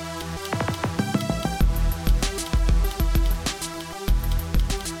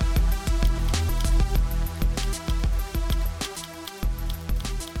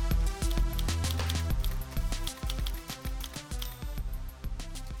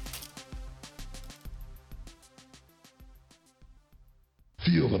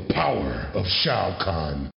 Feel the power of Shao Kahn.